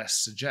what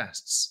LeSS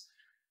suggests.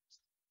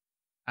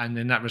 And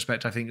in that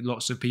respect, I think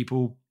lots of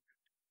people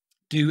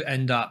do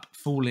end up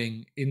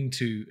falling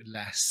into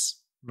LeSS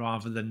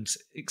rather than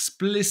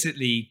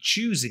explicitly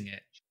choosing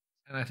it.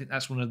 And I think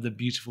that's one of the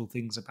beautiful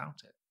things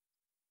about it.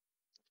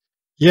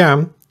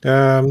 Yeah.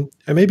 And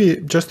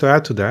maybe just to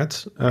add to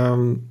that,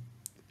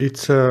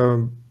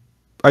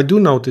 I do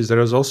notice there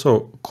is also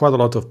quite a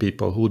lot of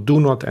people who do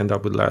not end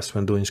up with LeSS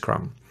when doing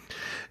Scrum.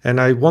 And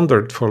I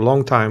wondered for a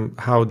long time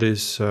how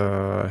this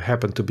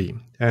happened to be.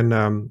 And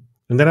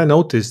then I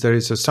noticed there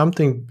is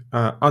something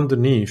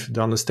underneath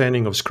the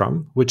understanding of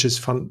Scrum, which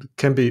is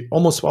can be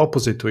almost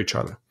opposite to each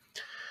other.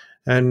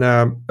 And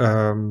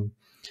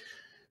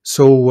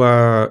so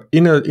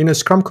in a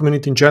Scrum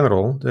community in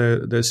general,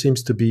 there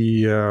seems to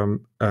be.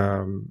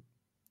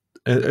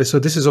 So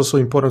this is also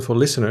important for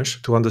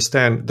listeners to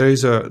understand. There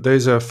is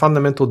a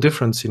fundamental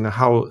difference in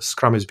how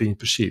Scrum is being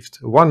perceived.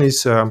 One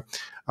is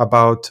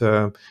about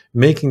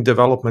making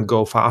development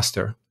go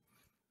faster.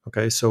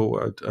 Okay,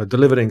 so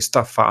delivering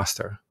stuff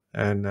faster,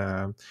 and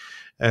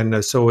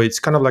so it's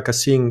kind of like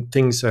seeing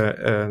things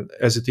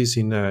as it is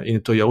in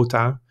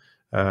Toyota,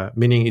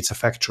 meaning it's a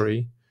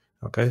factory.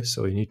 Okay,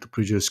 so you need to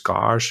produce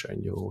cars,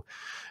 and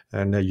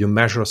you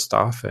measure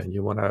stuff, and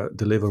you want to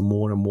deliver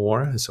more and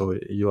more. And so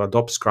you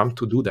adopt Scrum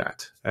to do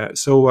that.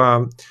 So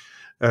I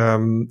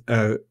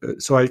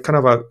kind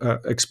of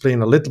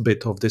explain a little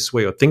bit of this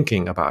way of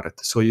thinking about it.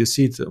 So you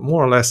see it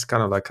more or less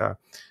kind of like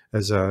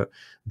as a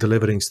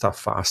delivering stuff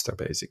faster,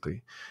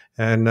 basically,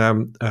 and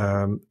hence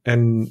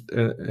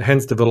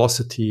the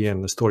velocity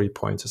and the story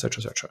points, etc.,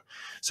 etc.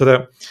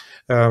 So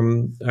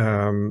and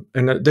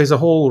there's a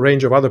whole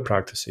range of other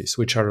practices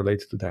which are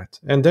related to that.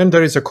 And then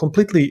there is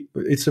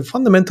it's a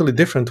fundamentally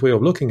different way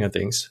of looking at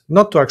things,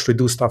 not to actually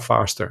do stuff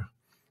faster.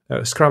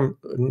 Scrum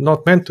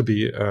not meant to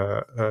be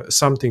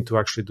something to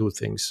actually do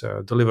things,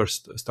 deliver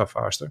stuff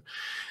faster.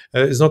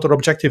 It's not an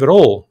objective at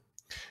all.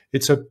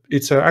 It's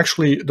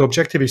actually the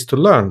objective is to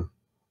learn,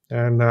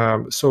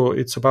 and so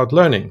it's about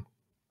learning,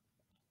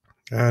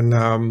 and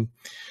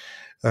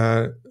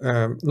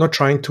not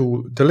trying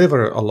to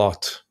deliver a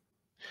lot.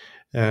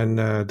 And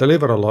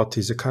deliver a lot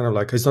is a kind of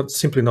like, it's not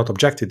simply not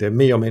objective. They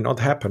may or may not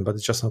happen, but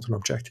it's just not an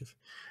objective.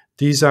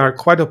 These are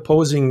quite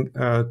opposing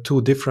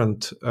two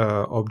different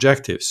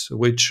objectives,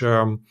 which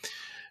I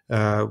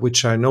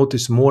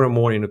notice more and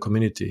more in the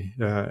community.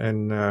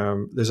 And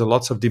there's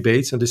lots of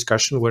debates and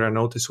discussion where I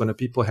notice when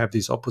people have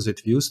these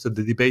opposite views, that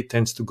the debate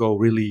tends to go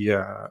really,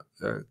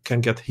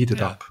 can get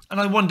heated up.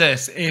 And I wonder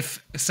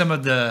if some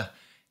of the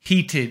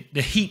heat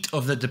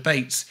of the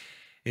debates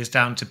is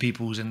down to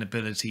people's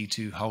inability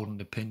to hold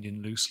an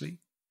opinion loosely,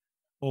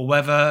 or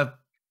whether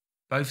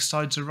both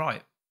sides are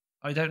right.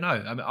 I don't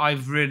know. I mean,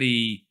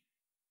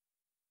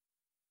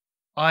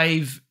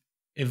 I've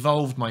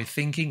evolved my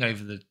thinking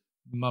over the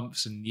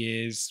months and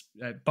years.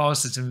 Bart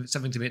said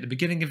something to me at the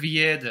beginning of the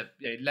year that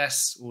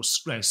LeSS or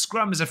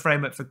Scrum is a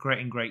framework for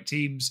creating great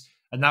teams,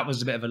 and that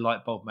was a bit of a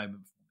light bulb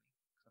moment for me.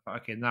 I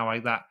thought, okay, now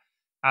that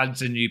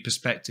adds a new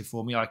perspective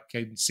for me. I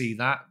can see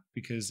that,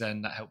 because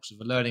then that helps with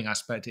the learning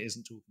aspect. It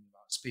isn't talking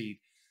about speed,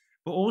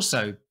 but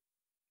also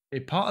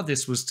part of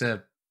this was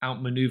to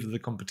outmaneuver the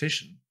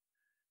competition.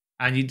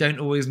 And you don't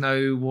always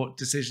know what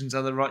decisions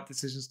are the right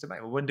decisions to make.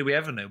 Well, when do we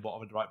ever know what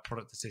are the right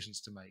product decisions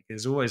to make?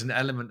 There's always an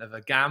element of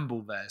a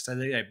gamble there. So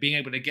that, being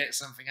able to get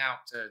something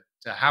out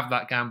to have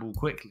that gamble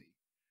quickly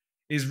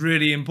is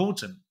really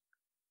important.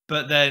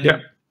 But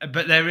then,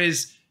 but there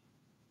is,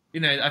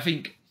 I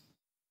think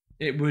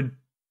it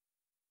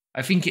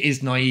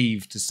is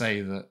naive to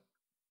say that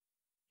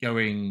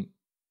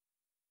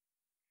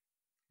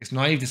it's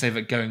naive to say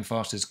that going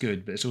fast is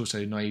good, but it's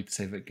also naive to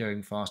say that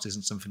going fast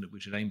isn't something that we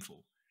should aim for.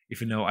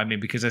 if you know what I mean,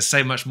 because there's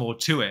so much more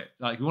to it.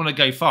 Like, we want to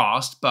go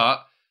fast,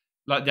 but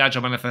like the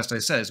Agile Manifesto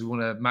says, we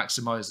want to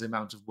maximize the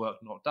amount of work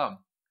not done.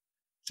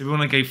 So we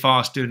want to go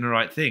fast doing the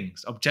right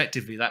things.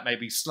 Objectively, that may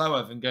be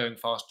slower than going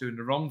fast doing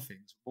the wrong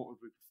things. What would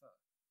we prefer?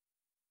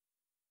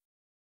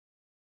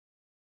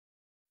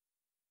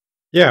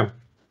 Yeah,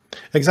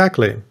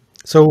 exactly.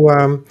 So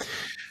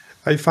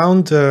I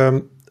found,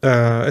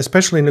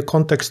 especially in the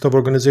context of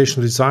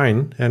organizational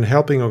design and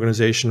helping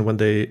organization when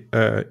they,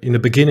 in the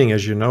beginning,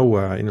 as you know,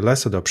 in the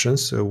LeSS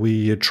adoptions,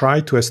 we try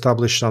to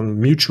establish some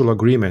mutual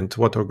agreement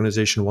what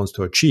organization wants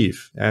to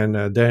achieve. And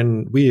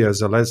then we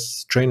as a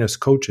LeSS trainers,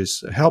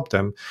 coaches, help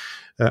them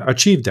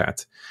achieve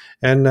that.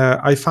 And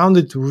I found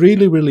it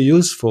really, really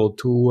useful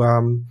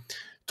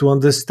to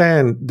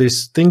understand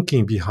this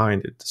thinking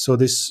behind it. So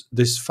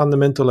this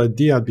fundamental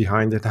idea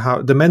behind it,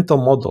 how the mental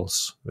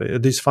models,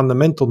 these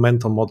fundamental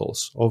mental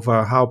models of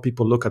how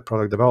people look at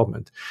product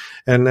development.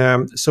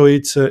 And so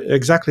it's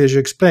exactly as you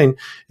explained,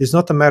 it's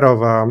not a matter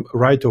of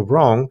right or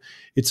wrong.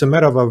 It's a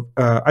matter of,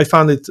 I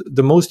found it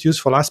the most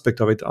useful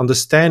aspect of it,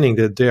 understanding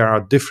that there are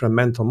different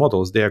mental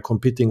models. They are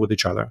competing with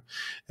each other.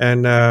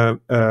 And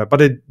but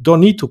they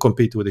don't need to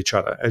compete with each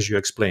other, as you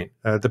explained,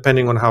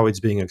 depending on how it's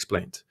being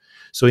explained.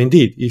 So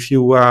indeed, if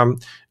you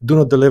do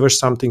not deliver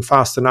something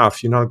fast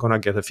enough, you're not going to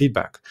get a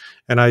feedback.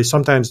 And I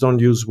sometimes don't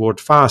use word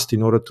fast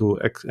in order to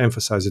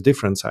emphasize the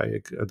difference.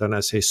 Then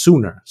I say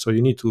sooner. So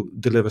you need to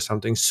deliver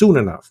something soon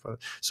enough.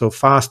 So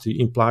fast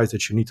implies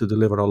that you need to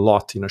deliver a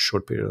lot in a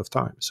short period of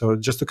time. So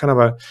just to kind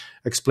of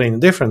explain the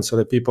difference so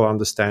that people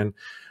understand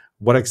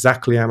what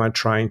exactly am I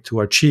trying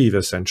to achieve,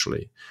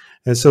 essentially.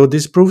 And so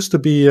this proves to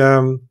be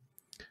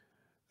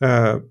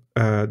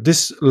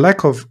this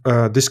lack of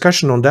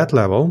discussion on that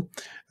level,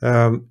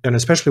 and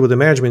especially with the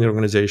management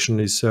organization,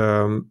 is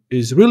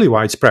really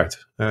widespread.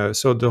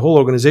 So the whole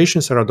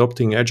organizations are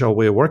adopting agile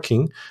way of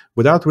working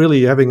without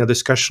really having a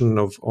discussion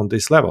on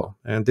this level,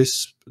 and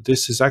this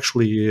is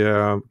actually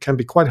can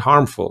be quite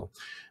harmful,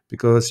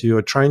 because you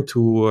are trying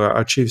to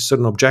achieve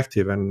certain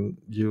objective and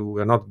you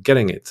are not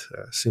getting it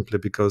simply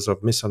because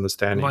of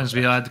misunderstanding. Reminds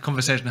me, I had the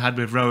conversation I had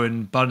with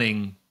Rowan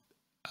Bunning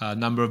a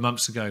number of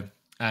months ago,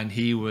 and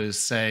he was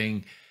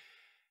saying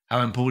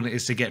how important it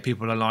is to get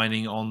people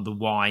aligning on the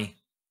why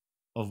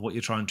of what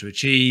you're trying to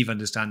achieve,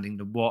 understanding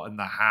the what and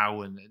the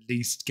how, and at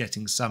least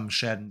getting some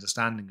shared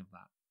understanding of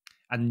that.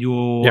 And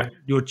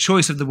your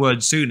choice of the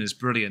word soon is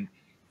brilliant.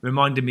 It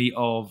reminded me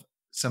of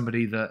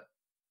somebody that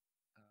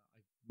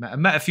I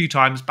met a few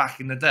times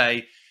back in the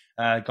day,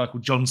 a guy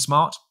called John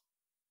Smart,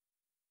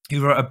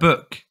 who wrote a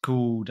book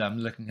called, I'm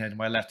looking here to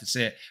my left to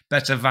see it,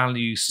 Better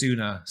Value,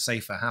 Sooner,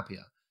 Safer,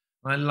 Happier.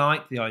 And I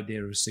like the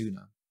idea of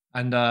sooner.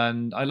 And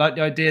I like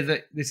the idea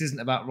that this isn't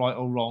about right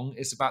or wrong.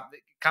 It's about,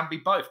 it can be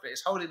both, but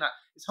it's holding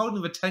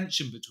the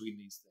tension between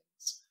these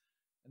things.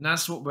 And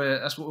that's what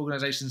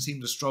organizations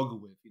seem to struggle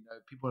with. You know,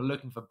 people are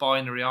looking for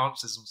binary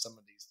answers on some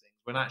of these things,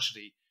 when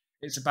actually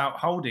it's about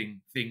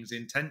holding things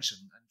in tension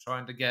and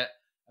trying to get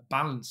a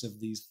balance of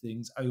these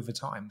things over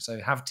time. So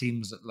have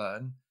teams that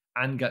learn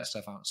and get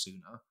stuff out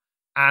sooner,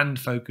 and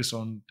focus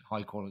on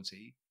high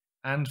quality,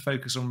 and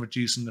focus on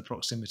reducing the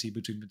proximity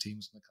between the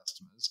teams and the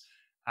customers,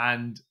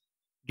 and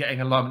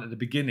getting alignment at the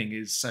beginning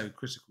is so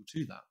critical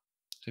to that.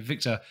 So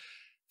Viktor,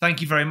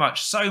 thank you very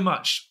much. So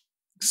much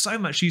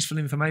useful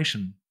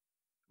information.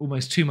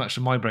 Almost too much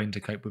for my brain to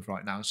cope with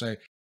right now. So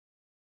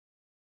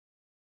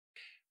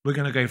we're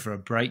going to go for a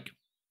break.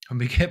 When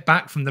we get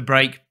back from the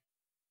break,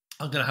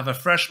 I'm going to have a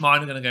fresh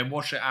mind. I'm going to go and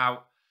wash it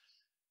out,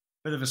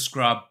 bit of a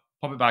scrub,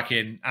 pop it back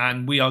in,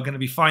 and we are going to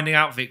be finding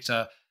out,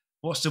 Viktor,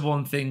 what's the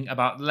one thing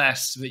about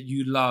LeSS that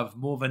you love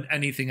more than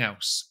anything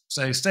else?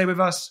 So stay with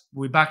us.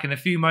 We'll be back in a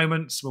few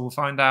moments where we'll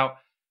find out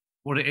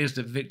what it is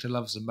that Viktor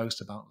loves the most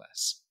about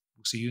LeSS.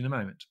 We'll see you in a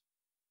moment.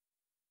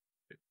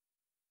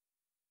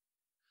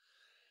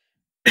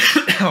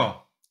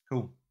 Oh,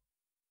 cool.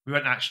 I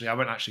won't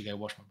actually go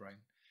wash my brain.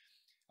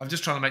 I'm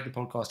just trying to make the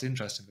podcast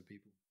interesting for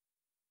people.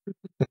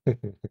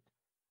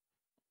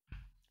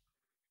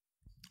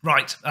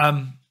 Right.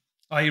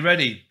 Are you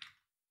ready?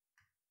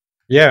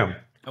 Yeah.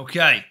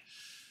 Okay,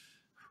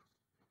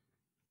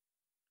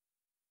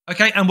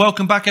 and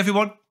welcome back,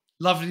 everyone.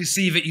 Lovely to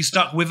see that you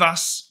stuck with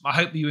us. I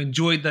hope that you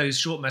enjoyed those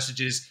short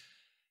messages.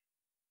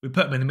 We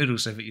put them in the middle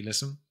so that you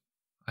listen.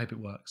 I hope it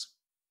works.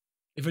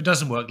 If it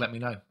doesn't work, let me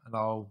know, and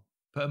I'll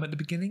put them at the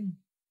beginning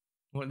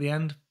or at the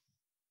end.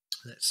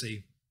 Let's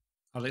see.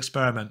 I'll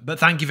experiment. But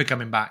thank you for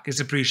coming back. It's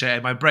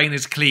appreciated. My brain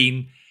is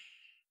clean.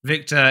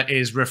 Viktor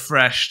is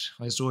refreshed.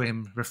 I saw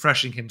him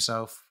refreshing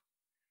himself.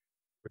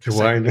 With your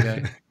wine.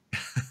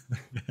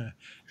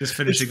 Just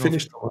finishing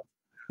off.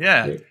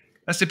 Yeah.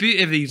 That's the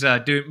beauty of these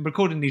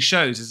recording these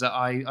shows, is that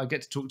I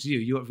get to talk to you.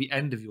 You're at the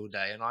end of your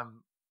day, and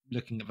I'm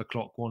looking at the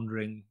clock,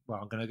 wondering, well,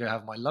 I'm going to go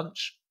have my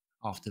lunch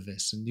after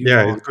this. And it's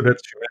good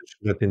that you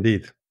mentioned that,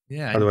 indeed.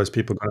 Yeah. Otherwise,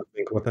 people are going to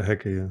think, "What the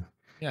heck are you?"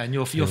 Yeah, and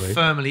you're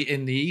firmly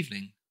in the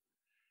evening.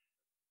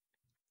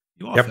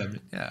 You are firmly,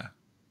 yeah.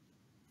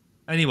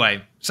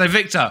 Anyway, so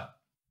Viktor,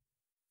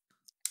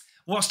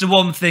 what's the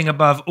one thing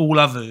above all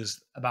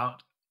others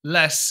about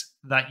LeSS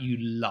that you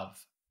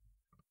love?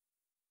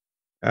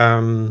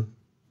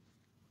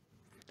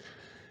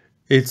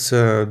 It's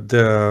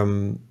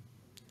the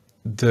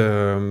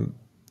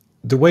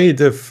way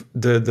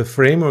the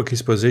framework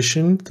is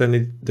positioned,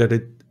 then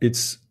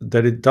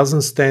it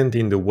doesn't stand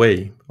in the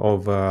way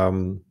of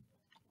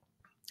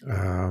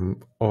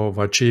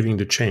achieving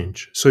the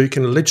change. So you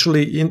can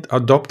literally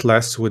adopt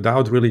less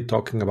without really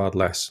talking about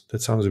less.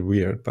 That sounds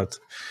weird, but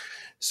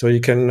so you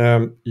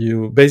can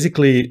you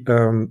basically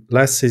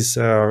less is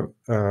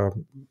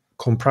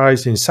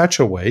comprised in such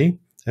a way,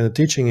 and the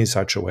teaching in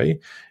such a way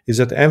is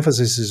that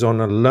emphasis is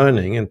on a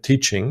learning and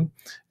teaching,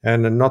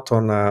 and not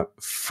on a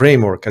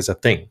framework as a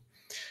thing.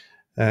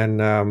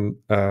 And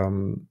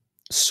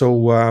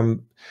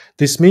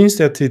this means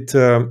that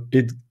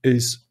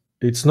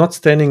it's not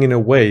standing in a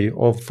way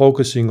of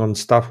focusing on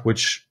stuff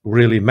which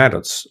really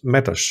matters,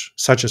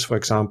 such as, for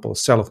example,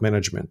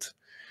 self-management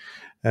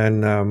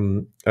and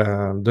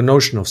the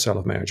notion of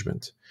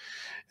self-management.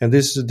 And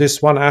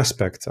this one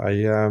aspect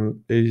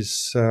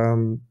is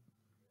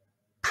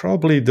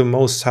probably the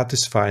most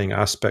satisfying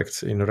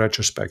aspect in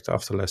retrospect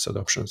after LeSS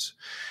adoptions.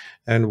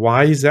 And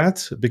why is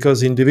that?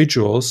 Because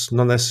individuals,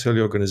 not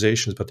necessarily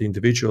organizations, but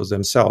individuals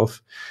themselves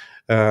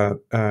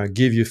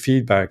give you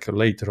feedback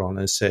later on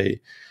and say,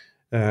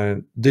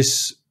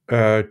 this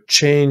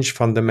changed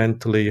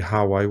fundamentally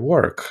how I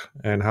work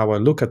and how I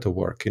look at the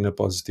work in a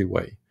positive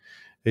way.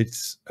 It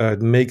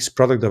makes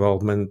product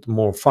development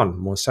more fun,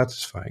 more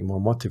satisfying,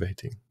 more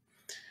motivating.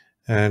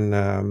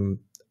 And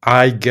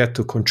I get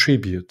to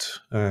contribute,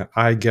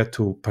 I get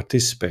to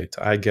participate,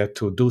 I get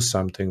to do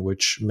something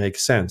which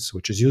makes sense,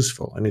 which is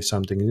useful. And if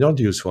something is not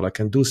useful, I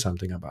can do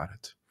something about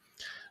it.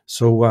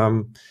 So,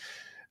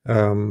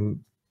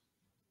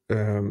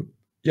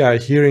 yeah,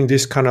 hearing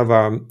this kind of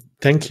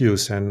thank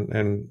yous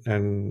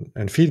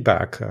and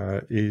feedback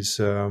is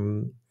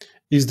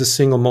the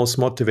single most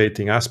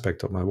motivating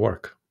aspect of my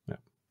work. Yeah.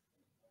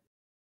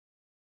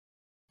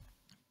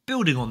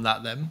 Building on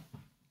that, then,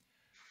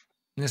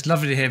 and it's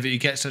lovely to hear that you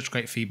get such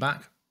great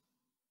feedback. I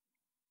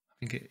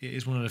think it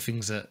is one of the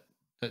things that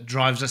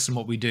drives us in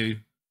what we do,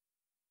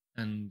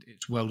 and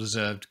it's well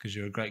deserved because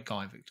you're a great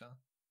guy, Viktor.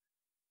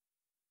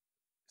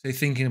 So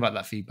thinking about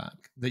that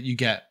feedback that you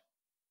get,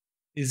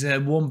 is there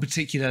one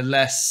particular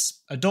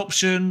LeSS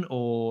adoption,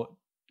 or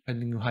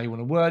depending on how you want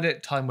to word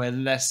it, time where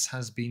LeSS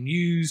has been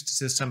used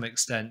to some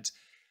extent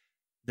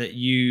that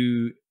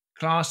you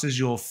class as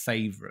your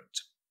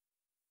favorite?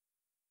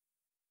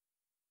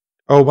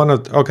 Oh,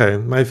 okay.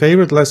 My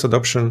favorite LeSS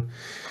adoption.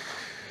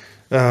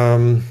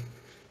 Well,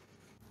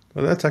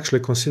 that's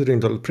actually considering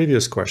the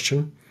previous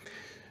question.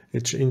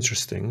 It's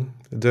interesting.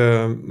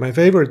 My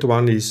favorite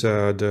one is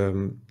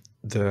the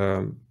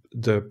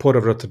Port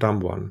of Rotterdam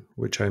one,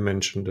 which I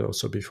mentioned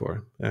also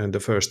before, and the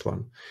first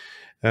one.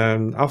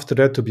 And after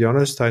that, to be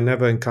honest, I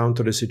never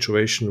encountered a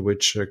situation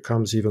which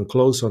comes even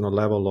close on a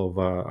level of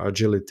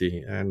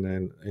agility and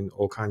in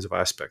all kinds of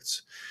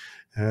aspects.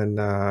 And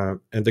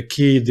the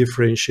key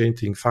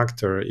differentiating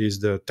factor is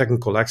the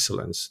technical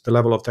excellence, the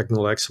level of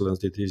technical excellence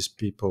that these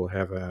people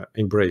have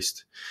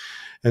embraced.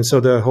 And so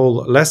the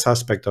whole LeSS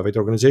aspect of it,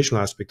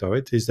 organizational aspect of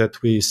it, is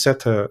that we set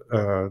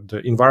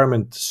the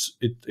environment.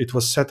 It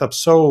was set up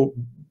so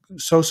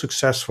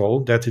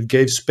successful that it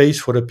gave space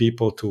for the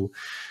people to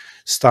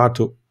start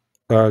to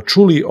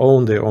truly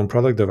own their own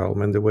product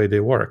development, the way they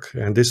work.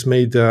 And this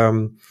made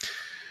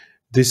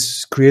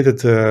this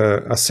created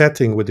a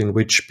setting within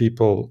which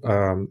people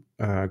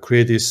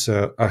create this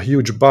a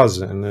huge buzz,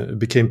 and it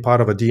became part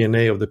of a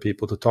DNA of the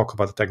people to talk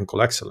about the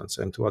technical excellence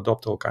and to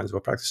adopt all kinds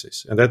of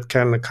practices. And that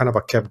kind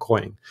of kept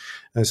going.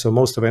 And so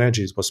most of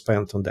energies was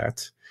spent on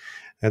that.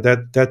 And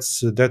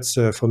that's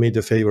for me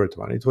the favorite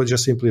one. It was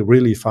just simply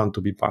really fun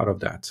to be part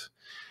of that.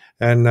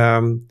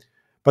 And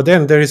but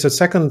then there is a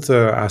second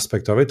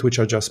aspect of it, which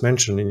I just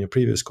mentioned in your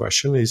previous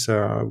question, is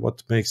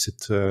what makes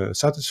it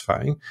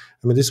satisfying.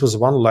 I mean, this was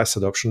one LeSS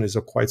adoption, is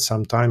quite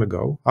some time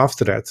ago.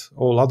 After that,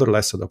 all other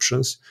LeSS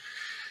adoptions,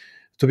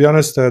 to be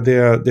honest,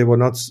 they were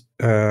not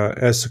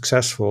as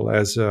successful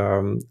as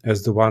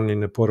the one in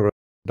the Port of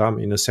Rotterdam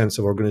in a sense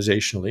of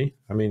organizationally.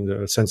 I mean,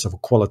 the sense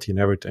of quality and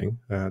everything.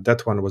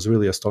 That one was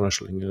really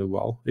astonishingly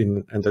well,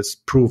 and that's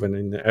proven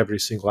in every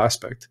single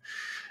aspect.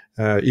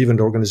 Even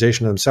the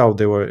organization themselves,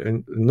 they were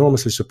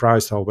enormously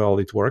surprised how well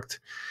it worked.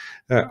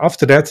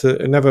 After that,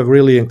 I never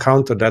really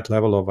encountered that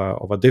level of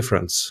a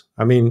difference.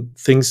 I mean,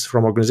 things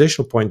from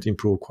organizational point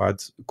improved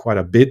quite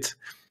a bit,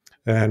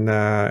 and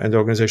the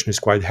organization is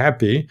quite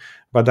happy.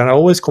 But then I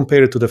always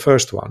compare it to the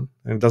first one,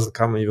 and it doesn't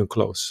come even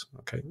close.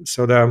 Okay,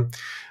 so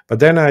but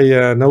then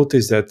I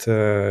noticed that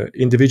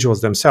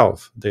individuals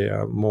themselves, they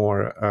are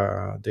more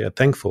they are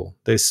thankful.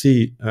 They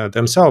see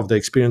themselves, they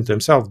experience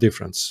themselves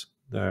difference.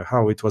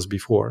 How it was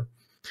before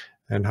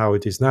and how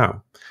it is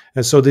now.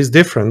 And so this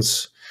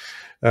difference,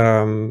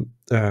 I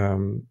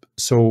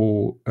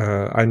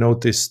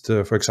noticed,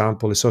 for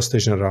example, in Société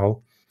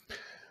Générale,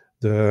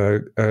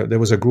 there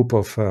was a group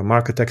of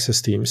market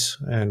access teams,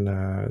 and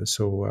it's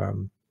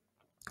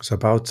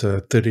about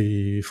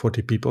 30,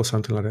 40 people,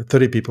 something like that,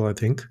 30 people, I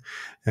think.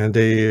 And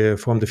they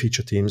formed the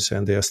feature teams,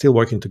 and they are still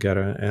working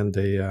together, and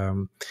they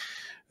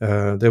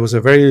there was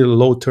a very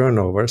low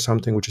turnover,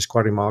 something which is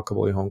quite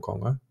remarkable in Hong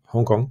Kong.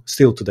 Hong Kong,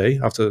 still today,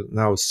 after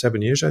now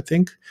 7 years, I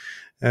think.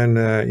 And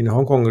in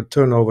Hong Kong, the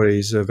turnover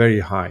is very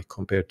high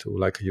compared to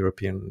like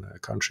European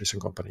countries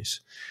and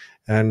companies.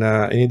 And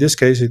in this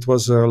case, it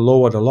was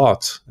lowered a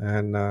lot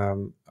and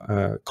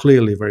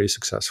clearly very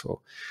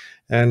successful.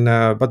 And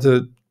but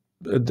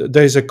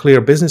there is a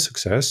clear business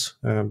success.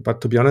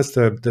 But to be honest,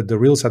 the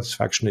real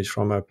satisfaction is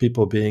from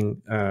people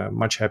being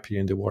much happier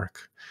in the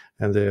work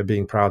and they're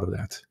being proud of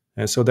that.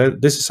 And so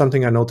this is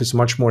something I notice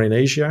much more in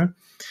Asia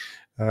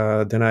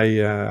than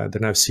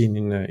I've seen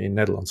in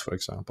Netherlands, for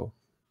example.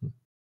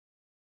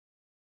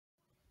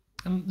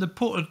 And the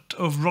Port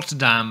of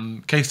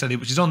Rotterdam case study,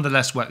 which is on the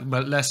LeSS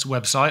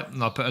website,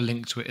 and I'll put a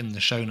link to it in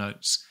the show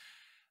notes.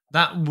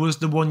 That was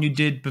the one you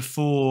did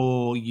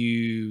before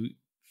you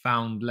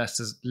found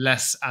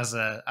LeSS as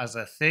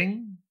a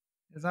thing.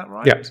 Is that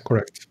right? Yeah,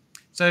 correct.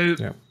 So,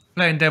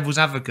 playing devil's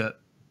advocate,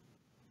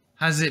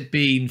 has it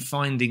been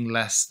finding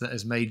LeSS that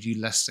has made you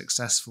less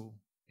successful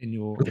in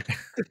your?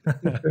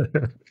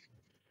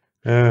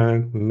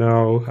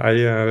 No,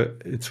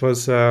 it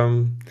was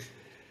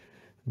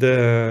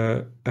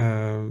the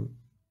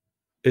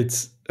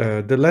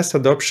LeSS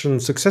adoption.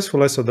 Successful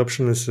LeSS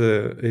adoption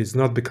is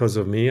not because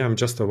of me. I'm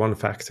just one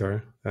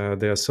factor.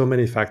 There are so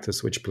many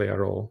factors which play a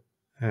role,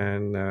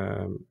 and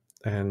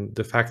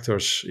the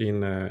factors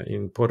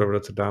in Port of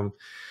Rotterdam,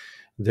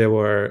 they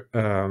were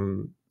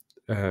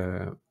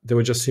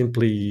just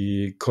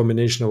simply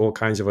combination of all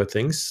kinds of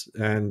things.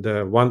 And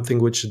one thing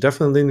which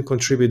definitely didn't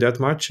contribute that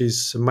much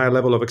is my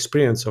level of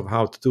experience of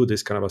how to do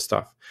this kind of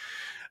stuff.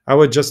 I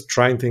was just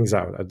trying things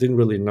out. I didn't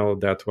really know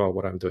that well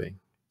what I'm doing.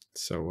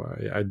 So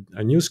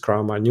I knew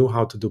Scrum. I knew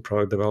how to do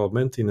product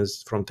development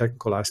from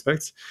technical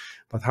aspects,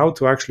 but how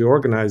to actually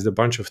organize a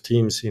bunch of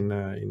teams in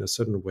a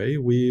certain way,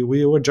 we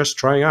were just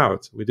trying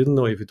out. We didn't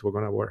know if it were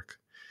going to work,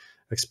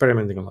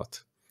 experimenting a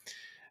lot.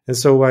 And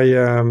so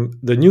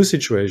the new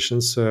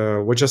situations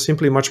were just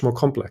simply much more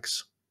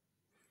complex.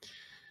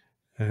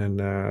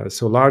 And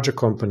so larger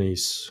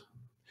companies,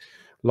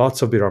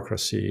 lots of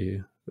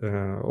bureaucracy,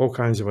 all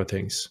kinds of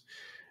things.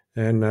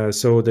 And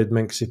so that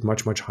makes it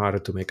much, much harder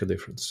to make a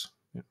difference.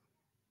 Yeah.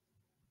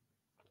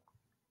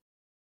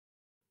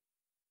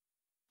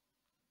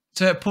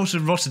 So at Port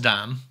of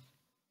Rotterdam,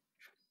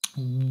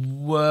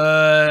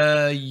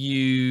 were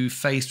you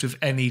faced with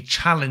any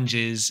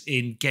challenges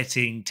in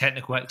getting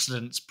technical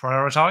excellence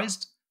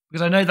prioritized?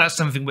 Because I know that's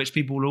something which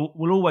people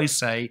will always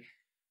say.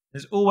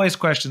 There's always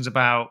questions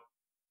about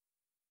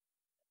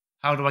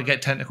how do I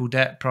get technical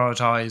debt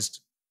prioritized?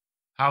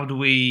 How do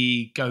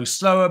we go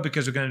slower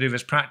because we're going to do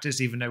this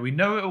practice, even though we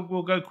know it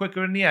will go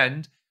quicker in the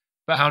end?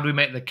 But how do we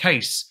make the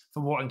case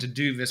for wanting to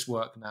do this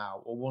work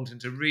now, or wanting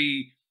to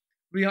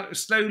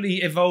slowly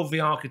evolve the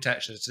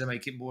architecture to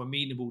make it more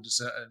amenable to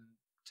certain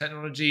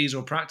technologies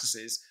or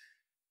practices?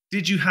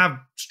 Did you have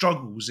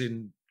struggles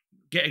in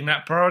getting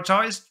that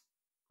prioritized?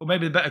 Or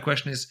maybe the better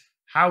question is,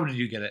 how did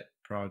you get it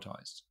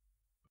prioritized?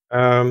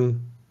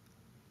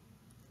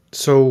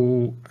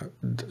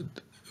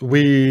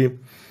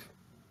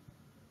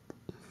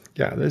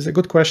 There's a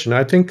good question.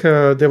 I think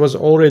there was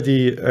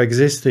already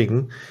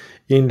existing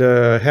in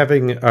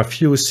having a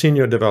few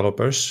senior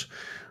developers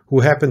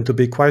who happened to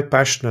be quite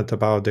passionate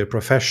about their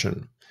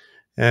profession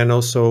and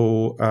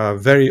also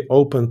very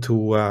open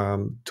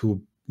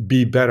to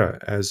be better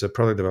as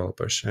product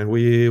developers. And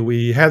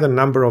we had a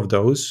number of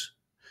those,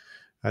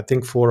 I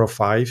think 4 or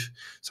 5,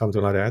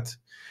 something like that.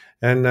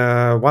 And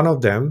one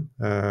of them,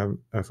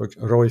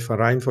 Roy van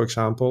Rijn, for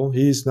example,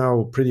 he's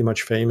now pretty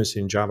much famous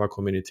in Java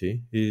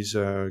community. He's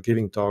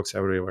giving talks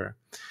everywhere.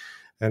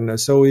 And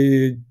so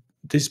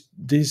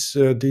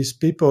these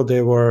people,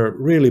 they were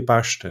really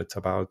passionate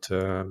about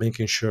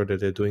making sure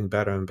that they're doing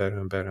better and better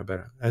and better and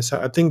better. And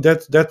so I think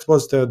that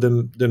was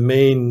the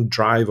main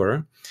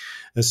driver.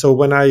 And so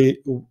when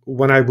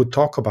I would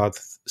talk about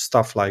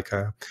stuff like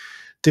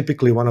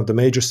typically one of the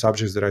major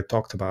subjects that I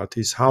talked about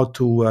is how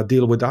to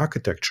deal with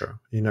architecture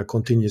in a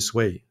continuous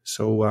way,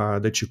 so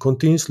that you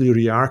continuously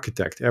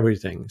re-architect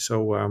everything.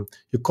 So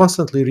you're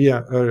constantly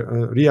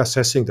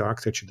reassessing the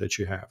architecture that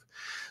you have.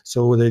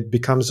 So that it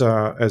becomes,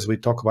 as we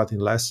talk about in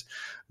LeSS,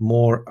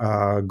 more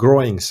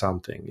growing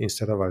something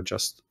instead of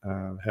just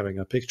having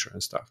a picture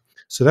and stuff.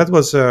 So that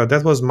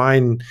was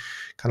mine,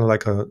 kind of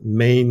like a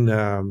main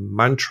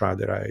mantra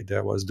that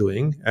I was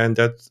doing,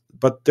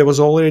 but there was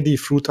already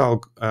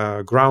fertile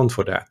ground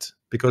for that,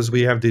 because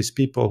we have these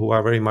people who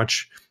are very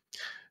much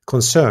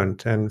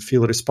concerned and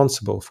feel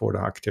responsible for the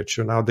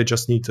architecture. Now they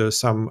just need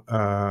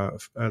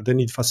they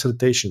need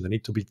facilitation. They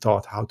need to be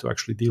taught how to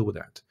actually deal with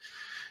that.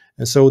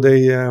 And so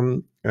they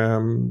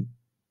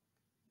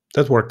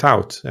that worked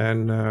out,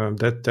 and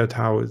that's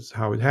how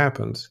it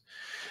happened.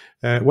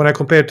 When I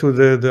compare to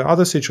the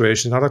other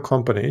situations, other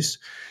companies,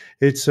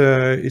 it's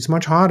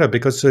much harder,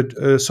 because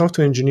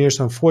software engineers,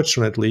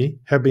 unfortunately,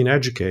 have been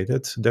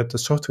educated that the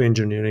software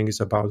engineering is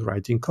about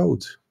writing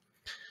code,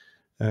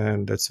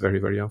 and that's very,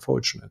 very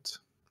unfortunate.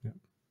 Yeah.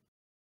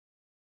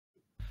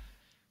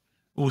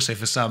 Also,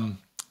 for some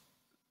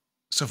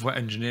software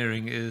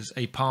engineering is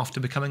a path to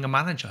becoming a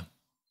manager.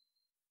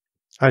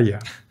 Yeah,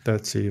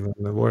 that's even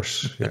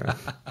worse. Yeah.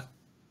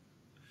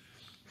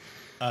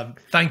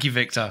 Thank you,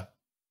 Viktor.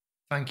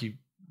 Thank you.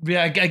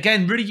 Yeah,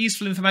 again, really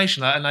useful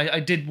information, and I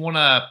did want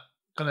to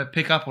kind of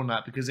pick up on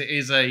that because it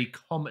is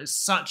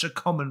it's such a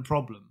common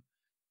problem,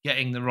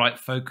 getting the right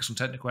focus on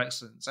technical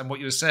excellence. And what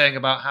you were saying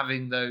about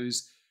having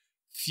those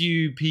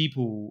few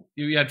people,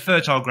 you had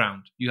fertile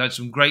ground. You had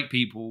some great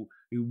people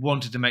who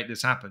wanted to make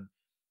this happen.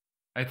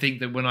 I think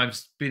that when I've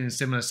been in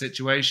similar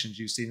situations,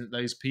 you've seen that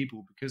those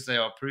people, because they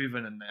are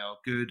proven and they are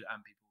good,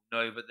 and people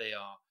know that they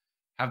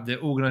have the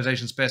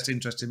organization's best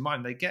interest in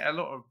mind, they get a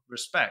lot of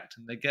respect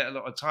and they get a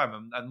lot of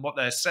time, and what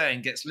they're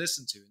saying gets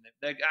listened to, and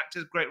they act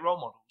as great role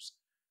models.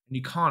 And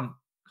you can't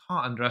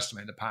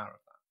underestimate the power of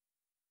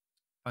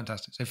that.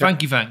 Fantastic. So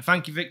thank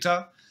you,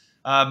 Viktor.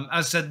 As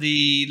I said,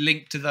 the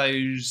link to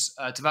those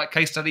to that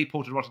case study,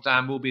 Port of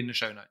Rotterdam, will be in the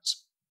show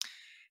notes.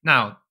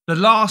 Now, the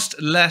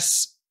last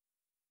less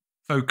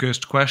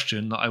focused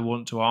question that I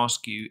want to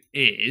ask you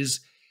is,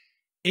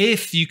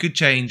 if you could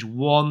change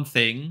one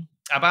thing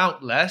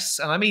about LeSS,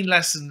 and I mean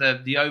less in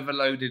the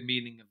overloaded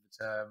meaning of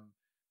the term,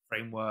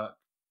 framework,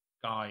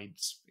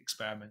 guides,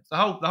 experiments, the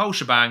whole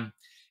shebang.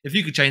 If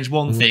you could change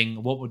one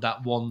thing, what would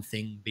that one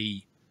thing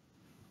be?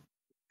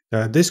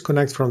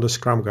 Disconnect from the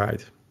Scrum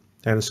guide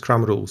and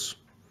Scrum rules,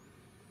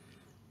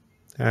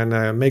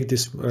 and make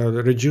this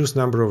reduced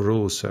number of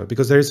rules,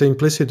 because there is an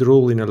implicit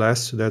rule in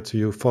LeSS that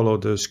you follow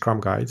the Scrum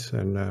guide,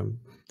 and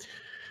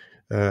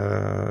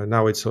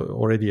now it's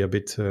already a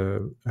bit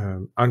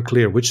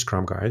unclear which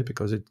Scrum guide,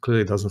 because it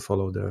clearly doesn't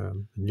follow the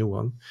new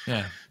one.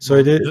 Yeah. So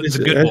well, it's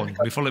the good one.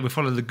 We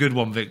follow the good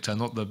one, Viktor,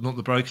 not the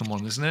broken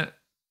one, isn't it?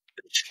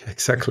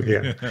 Exactly.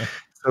 Yeah.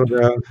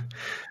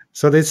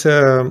 So this,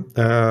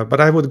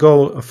 but I would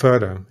go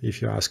further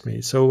if you ask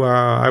me. So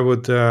I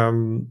would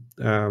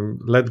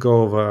let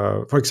go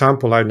of, for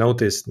example, I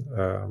noticed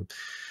a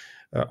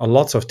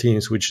lots of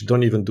teams which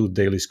don't even do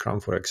daily Scrum,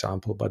 for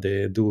example, but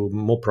they do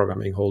mob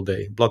programming all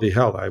day. Bloody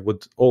hell, I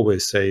would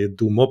always say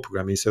do mob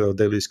programming instead of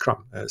daily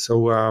Scrum.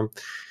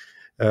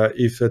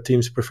 If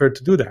teams prefer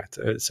to do that,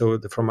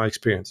 from my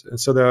experience, and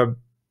so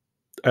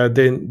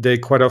they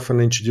quite often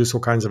introduce all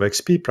kinds of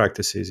XP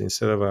practices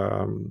instead of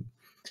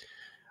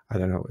I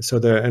don't know. So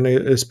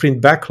a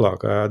sprint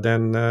backlog.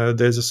 Then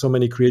there's so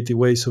many creative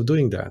ways of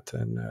doing that,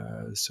 and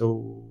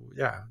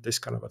this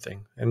kind of a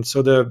thing. And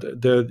so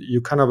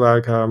you kind of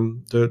like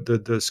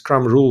the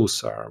Scrum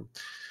rules are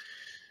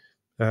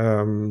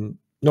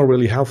not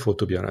really helpful,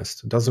 to be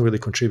honest. It doesn't really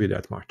contribute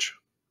that much,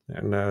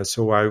 and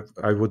so I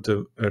would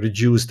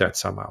reduce that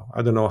somehow.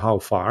 I don't know how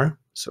far.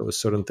 So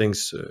certain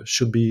things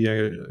should be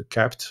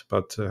kept,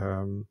 but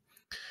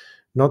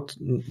not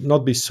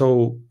be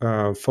so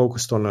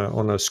focused on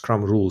a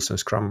Scrum rules and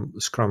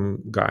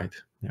Scrum guide.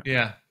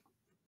 Yeah.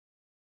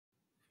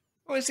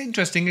 Well, it's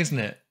interesting, isn't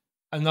it?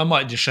 And I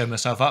might just show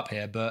myself up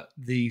here, but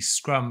the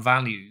Scrum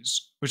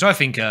values, which I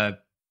think I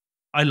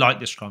like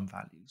the Scrum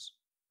values.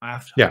 I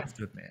have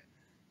to admit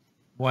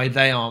why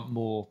they aren't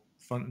more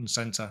front and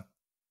center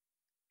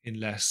in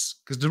LeSS,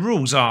 because the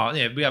rules are,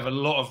 we have a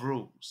lot of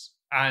rules,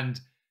 and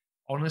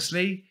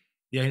honestly,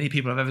 the only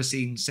people I've ever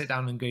seen sit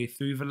down and go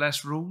through the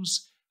LeSS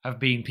rules have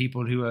been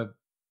people who are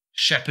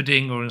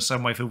shepherding or in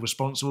some way feel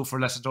responsible for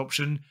LeSS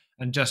adoption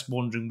and just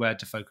wondering where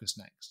to focus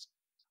next.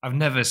 I've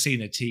never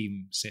seen a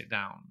team sit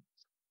down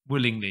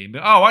willingly and be,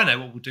 oh, I know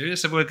what we'll do.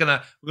 So we're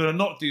not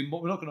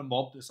gonna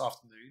mob this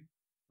afternoon.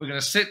 We're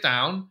gonna sit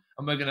down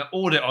and we're gonna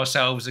audit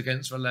ourselves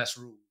against the LeSS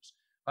rules.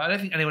 I don't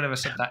think anyone ever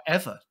said that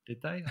ever, did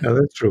they? No,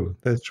 that's true.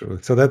 That's true.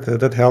 So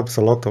that helps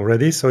a lot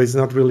already. So it's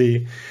not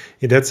really,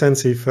 in that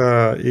sense, if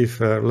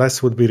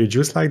LeSS would be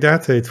reduced like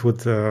that, it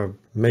would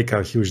make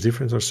a huge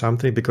difference or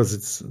something, because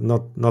it's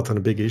not a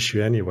big issue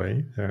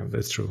anyway.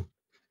 That's true.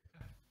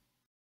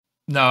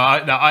 No,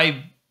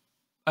 I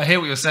hear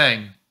what you're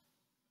saying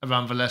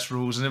around the LeSS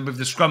rules, and then with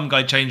the Scrum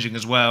guide changing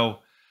as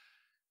well,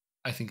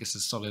 I think it's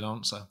a solid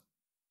answer.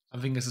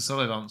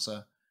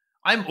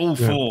 I'm all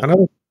for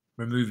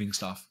removing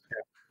stuff.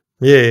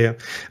 Yeah.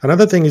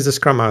 Another thing is the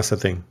Scrum Master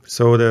thing.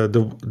 So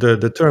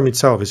the term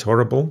itself is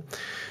horrible,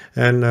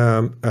 and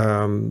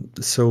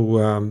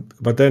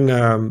but then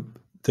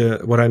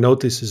what I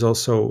notice is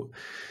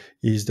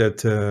that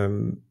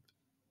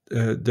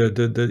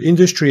the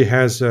industry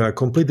has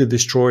completely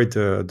destroyed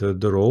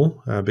the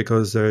role,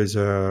 because there is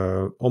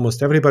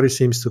almost everybody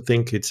seems to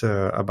think it's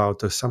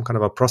about some kind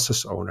of a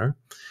process owner.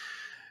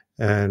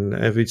 And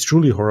if it's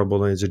truly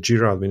horrible, and it's a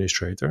Jira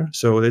administrator.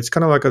 So it's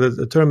kind of like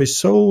the term is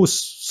so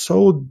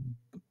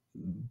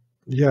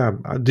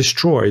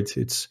destroyed.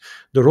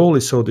 The role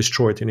is so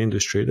destroyed in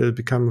industry that it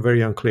becomes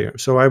very unclear.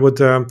 So I would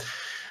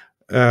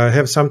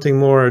have something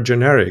more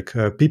generic.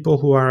 People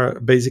who are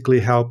basically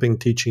helping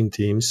teaching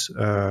teams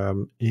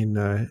in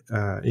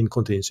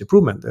continuous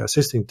improvement,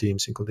 assisting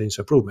teams in continuous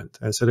improvement,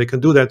 and so they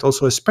can do that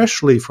also,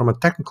 especially from a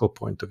technical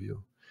point of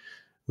view,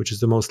 which is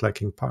the most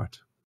lacking part.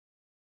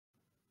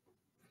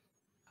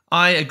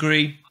 I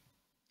agree.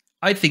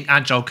 I think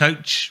Agile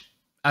Coach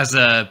as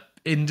a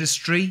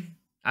industry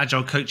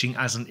Agile coaching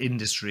as an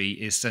industry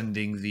is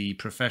sending the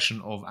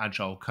profession of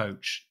agile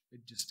coach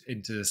just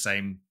into the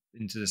same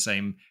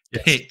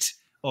Yes. pit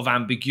of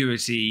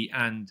ambiguity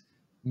and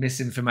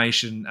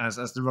misinformation as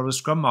the role of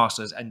Scrum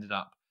Master has ended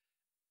up.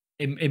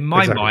 In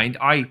my Exactly. mind,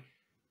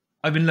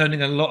 I've been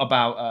learning a lot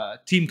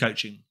about team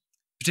coaching,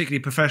 particularly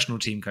professional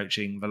team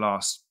coaching, the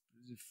last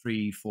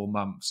 3-4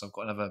 months. I've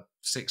got another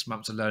 6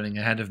 months of learning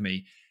ahead of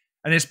me,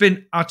 and it's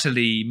been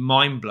utterly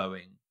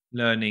mind-blowing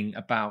learning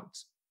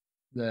about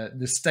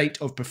the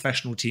state of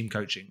professional team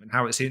coaching and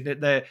how it's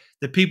the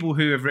people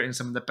who have written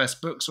some of the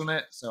best books on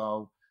it.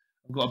 So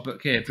I've got a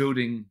book here,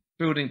 building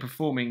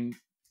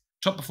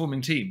top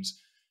performing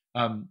teams.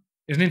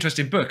 It's an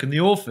interesting book, and the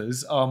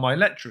authors are my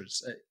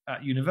lecturers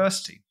at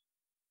university,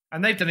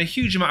 and they've done a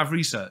huge amount of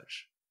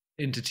research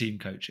into team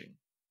coaching,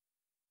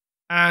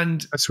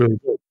 and That's really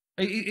good.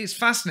 it's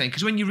fascinating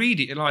because when you read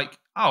it, you're like,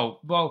 oh,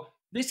 well,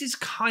 this is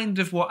kind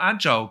of what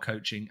agile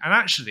coaching, and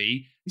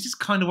actually, this is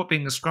kind of what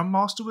being a Scrum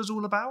Master was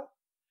all about.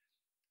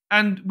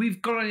 And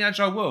we've got in the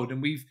agile world,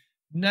 and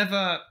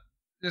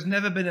there's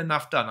never been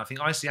enough done. I think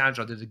IC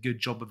Agile did a good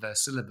job of their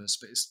syllabus,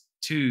 but it's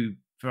too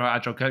for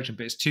agile coaching,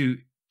 but it's too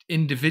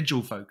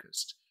individual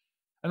focused.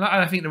 And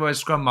I think the word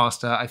Scrum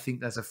Master, I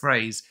think there's a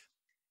phrase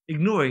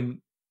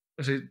ignoring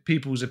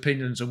people's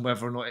opinions on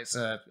whether or not it's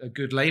a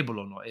good label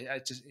or not.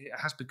 It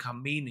has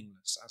become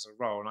meaningless as a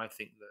role, and I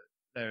think that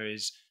there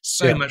is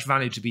so much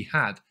value to be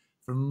had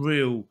from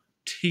real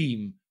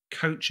team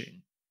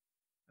coaching.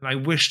 And I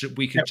wish that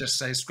we could just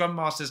say Scrum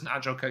Masters and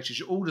Agile coaches,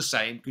 you're all the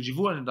same because you've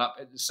all ended up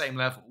at the same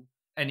level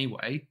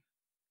anyway,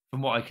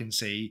 from what I can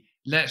see.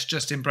 Let's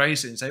just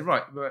embrace it and say,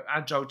 right, we're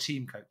Agile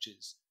team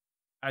coaches.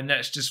 And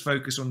let's just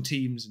focus on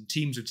teams and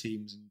teams of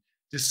teams and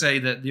just say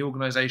that the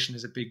organization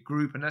is a big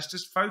group, and let's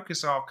just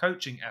focus our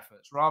coaching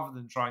efforts rather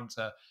than trying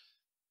to,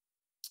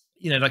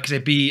 like I say,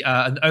 be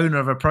an owner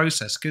of a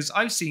process. Because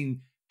I've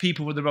seen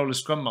people with the role of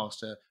Scrum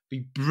Master be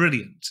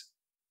brilliant,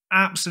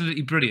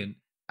 absolutely brilliant,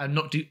 and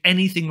not do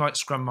anything like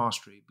Scrum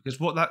Mastery, because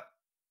what that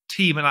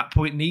team at that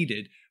point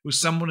needed was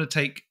someone to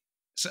take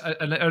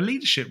a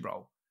leadership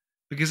role,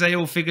 because they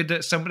all figured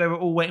that they were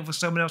all waiting for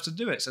someone else to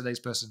do it. So they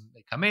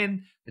come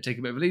in, they take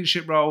a bit of a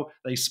leadership role,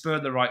 they spur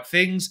the right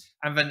things,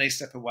 and then they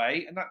step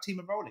away, and that team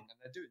are rolling and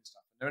they're doing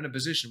stuff. They're in a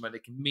position where they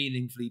can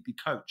meaningfully be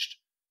coached.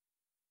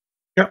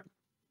 Yeah,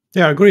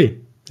 I agree.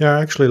 Yeah,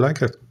 I actually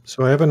like it.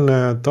 So I haven't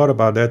thought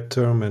about that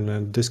term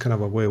and this kind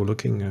of a way of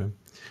looking.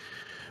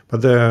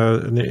 But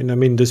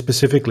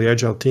specifically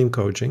agile team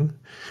coaching.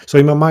 So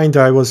in my mind,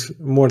 I was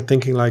more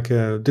thinking like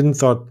didn't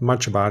thought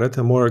much about it,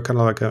 and more kind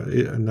of like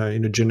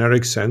in a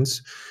generic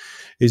sense,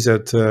 is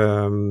that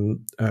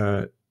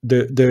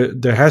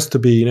there has to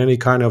be in any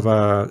kind of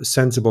a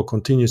sensible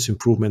continuous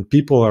improvement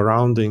people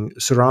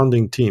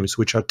surrounding teams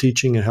which are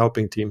teaching and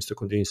helping teams to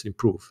continuously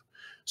improve.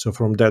 So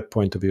from that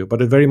point of view,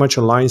 but it very much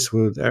aligns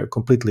with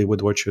completely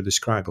with what you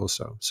describe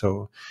also.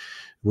 So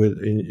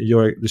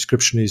your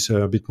description is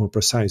a bit more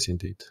precise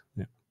indeed.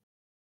 Yeah.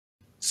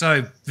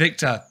 So,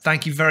 Viktor,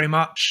 thank you very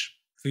much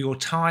for your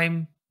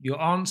time, your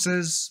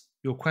answers,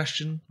 your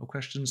questions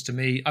to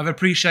me. I've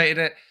appreciated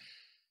it.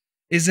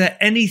 Is there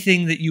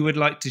anything that you would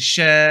like to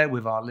share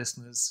with our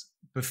listeners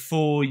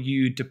before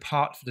you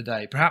depart for the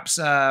day? Perhaps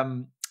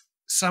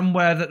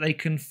somewhere that they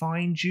can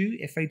find you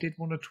if they did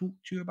want to talk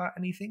to you about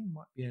anything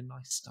might be a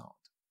nice start.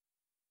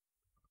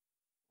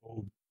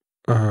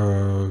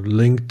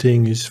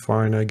 LinkedIn is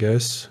fine, I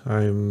guess.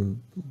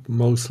 I'm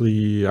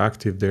mostly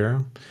active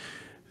there,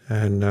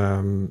 and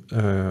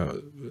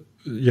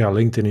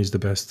LinkedIn is the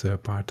best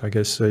part. I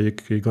guess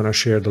you're gonna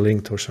share the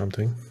link or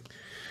something.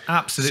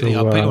 Absolutely,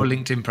 I'll put your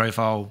LinkedIn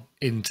profile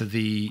into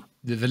the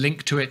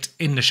link to it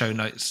in the show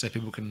notes so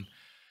people can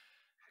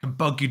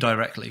bug you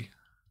directly.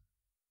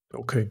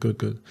 Okay,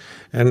 good.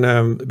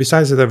 And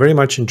besides that, I very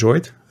much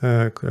enjoyed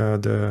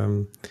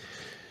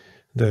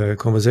the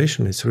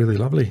conversation. It's really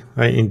lovely,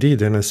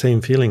 indeed, and the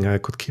same feeling. I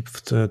could keep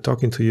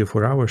talking to you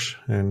for hours,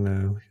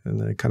 and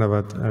kind of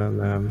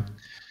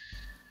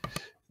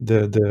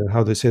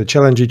how they say,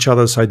 challenge each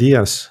other's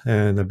ideas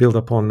and build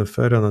upon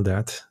further on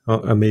that,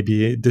 or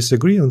maybe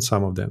disagree on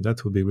some of them.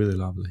 That would be really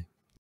lovely.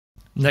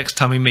 Next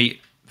time we meet,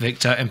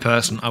 Viktor, in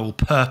person, I will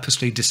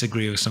purposely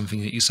disagree with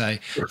something that you say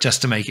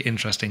just to make it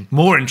interesting,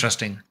 more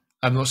interesting.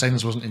 I'm not saying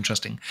this wasn't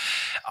interesting.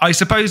 I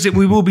suppose that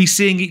we will be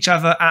seeing each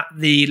other at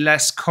the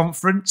LeSS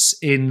conference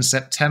in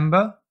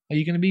September. Are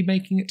you going to be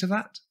making it to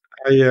that?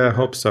 I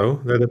hope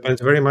so. That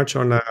depends very much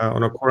on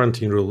our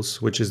quarantine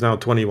rules, which is now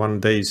 21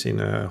 days in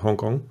Hong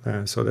Kong.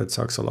 So that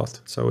sucks a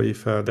lot. So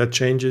if that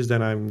changes,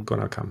 then I'm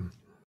going to come.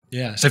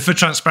 Yeah. So for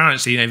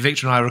transparency,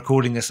 Viktor and I are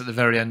recording this at the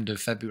very end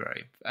of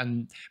February,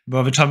 and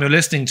by the time you're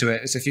listening to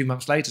it, it's a few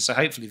months later. So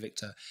hopefully,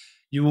 Viktor,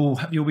 you'll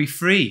be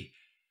free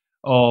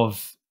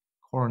of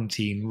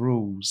quarantine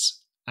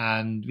rules,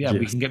 and Yes.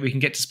 we can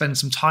get to spend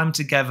some time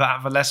together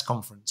at the LeSS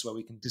conference where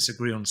we can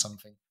disagree on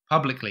something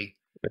publicly,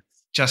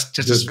 just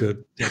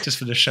good. Yeah, just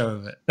for the show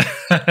of it.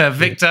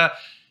 Viktor,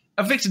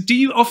 do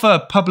you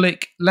offer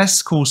public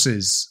LeSS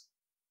courses?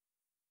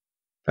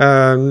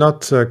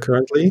 Not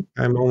currently.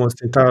 I'm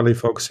almost entirely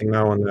focusing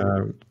now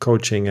on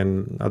coaching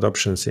and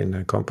adoptions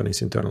in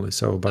companies internally.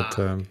 So, but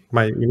in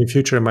the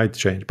future, it might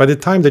change. By the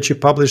time that you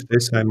publish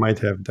this, I might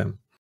have them.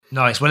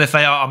 Nice. Well, if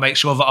they are, I'll make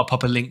sure that I'll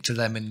pop a link to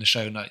them in the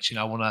show notes.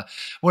 I want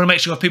to make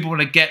sure if people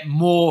want to get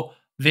more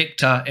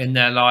Viktor in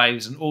their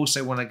lives and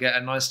also want to get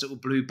a nice little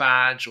blue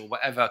badge or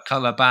whatever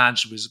color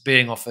badge was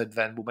being offered,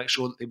 then we'll make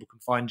sure that people can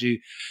find you.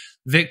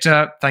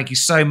 Viktor, thank you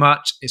so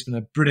much. It's been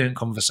a brilliant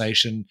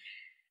conversation.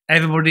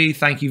 Everybody,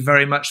 thank you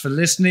very much for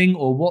listening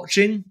or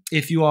watching.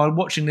 If you are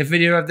watching the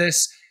video of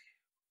this,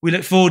 we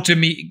look forward to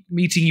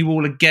meeting you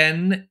all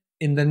again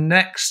in the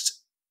next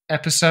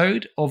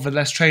episode of the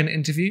Let's Train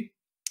interview.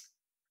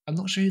 I'm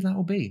not sure who that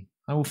will be.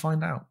 I will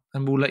find out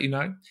and we'll let you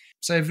know.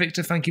 So,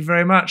 Viktor, thank you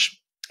very much.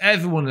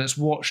 Everyone that's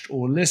watched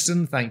or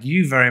listened, thank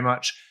you very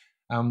much.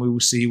 And we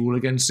will see you all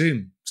again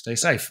soon. Stay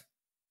safe.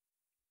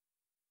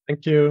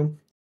 Thank you.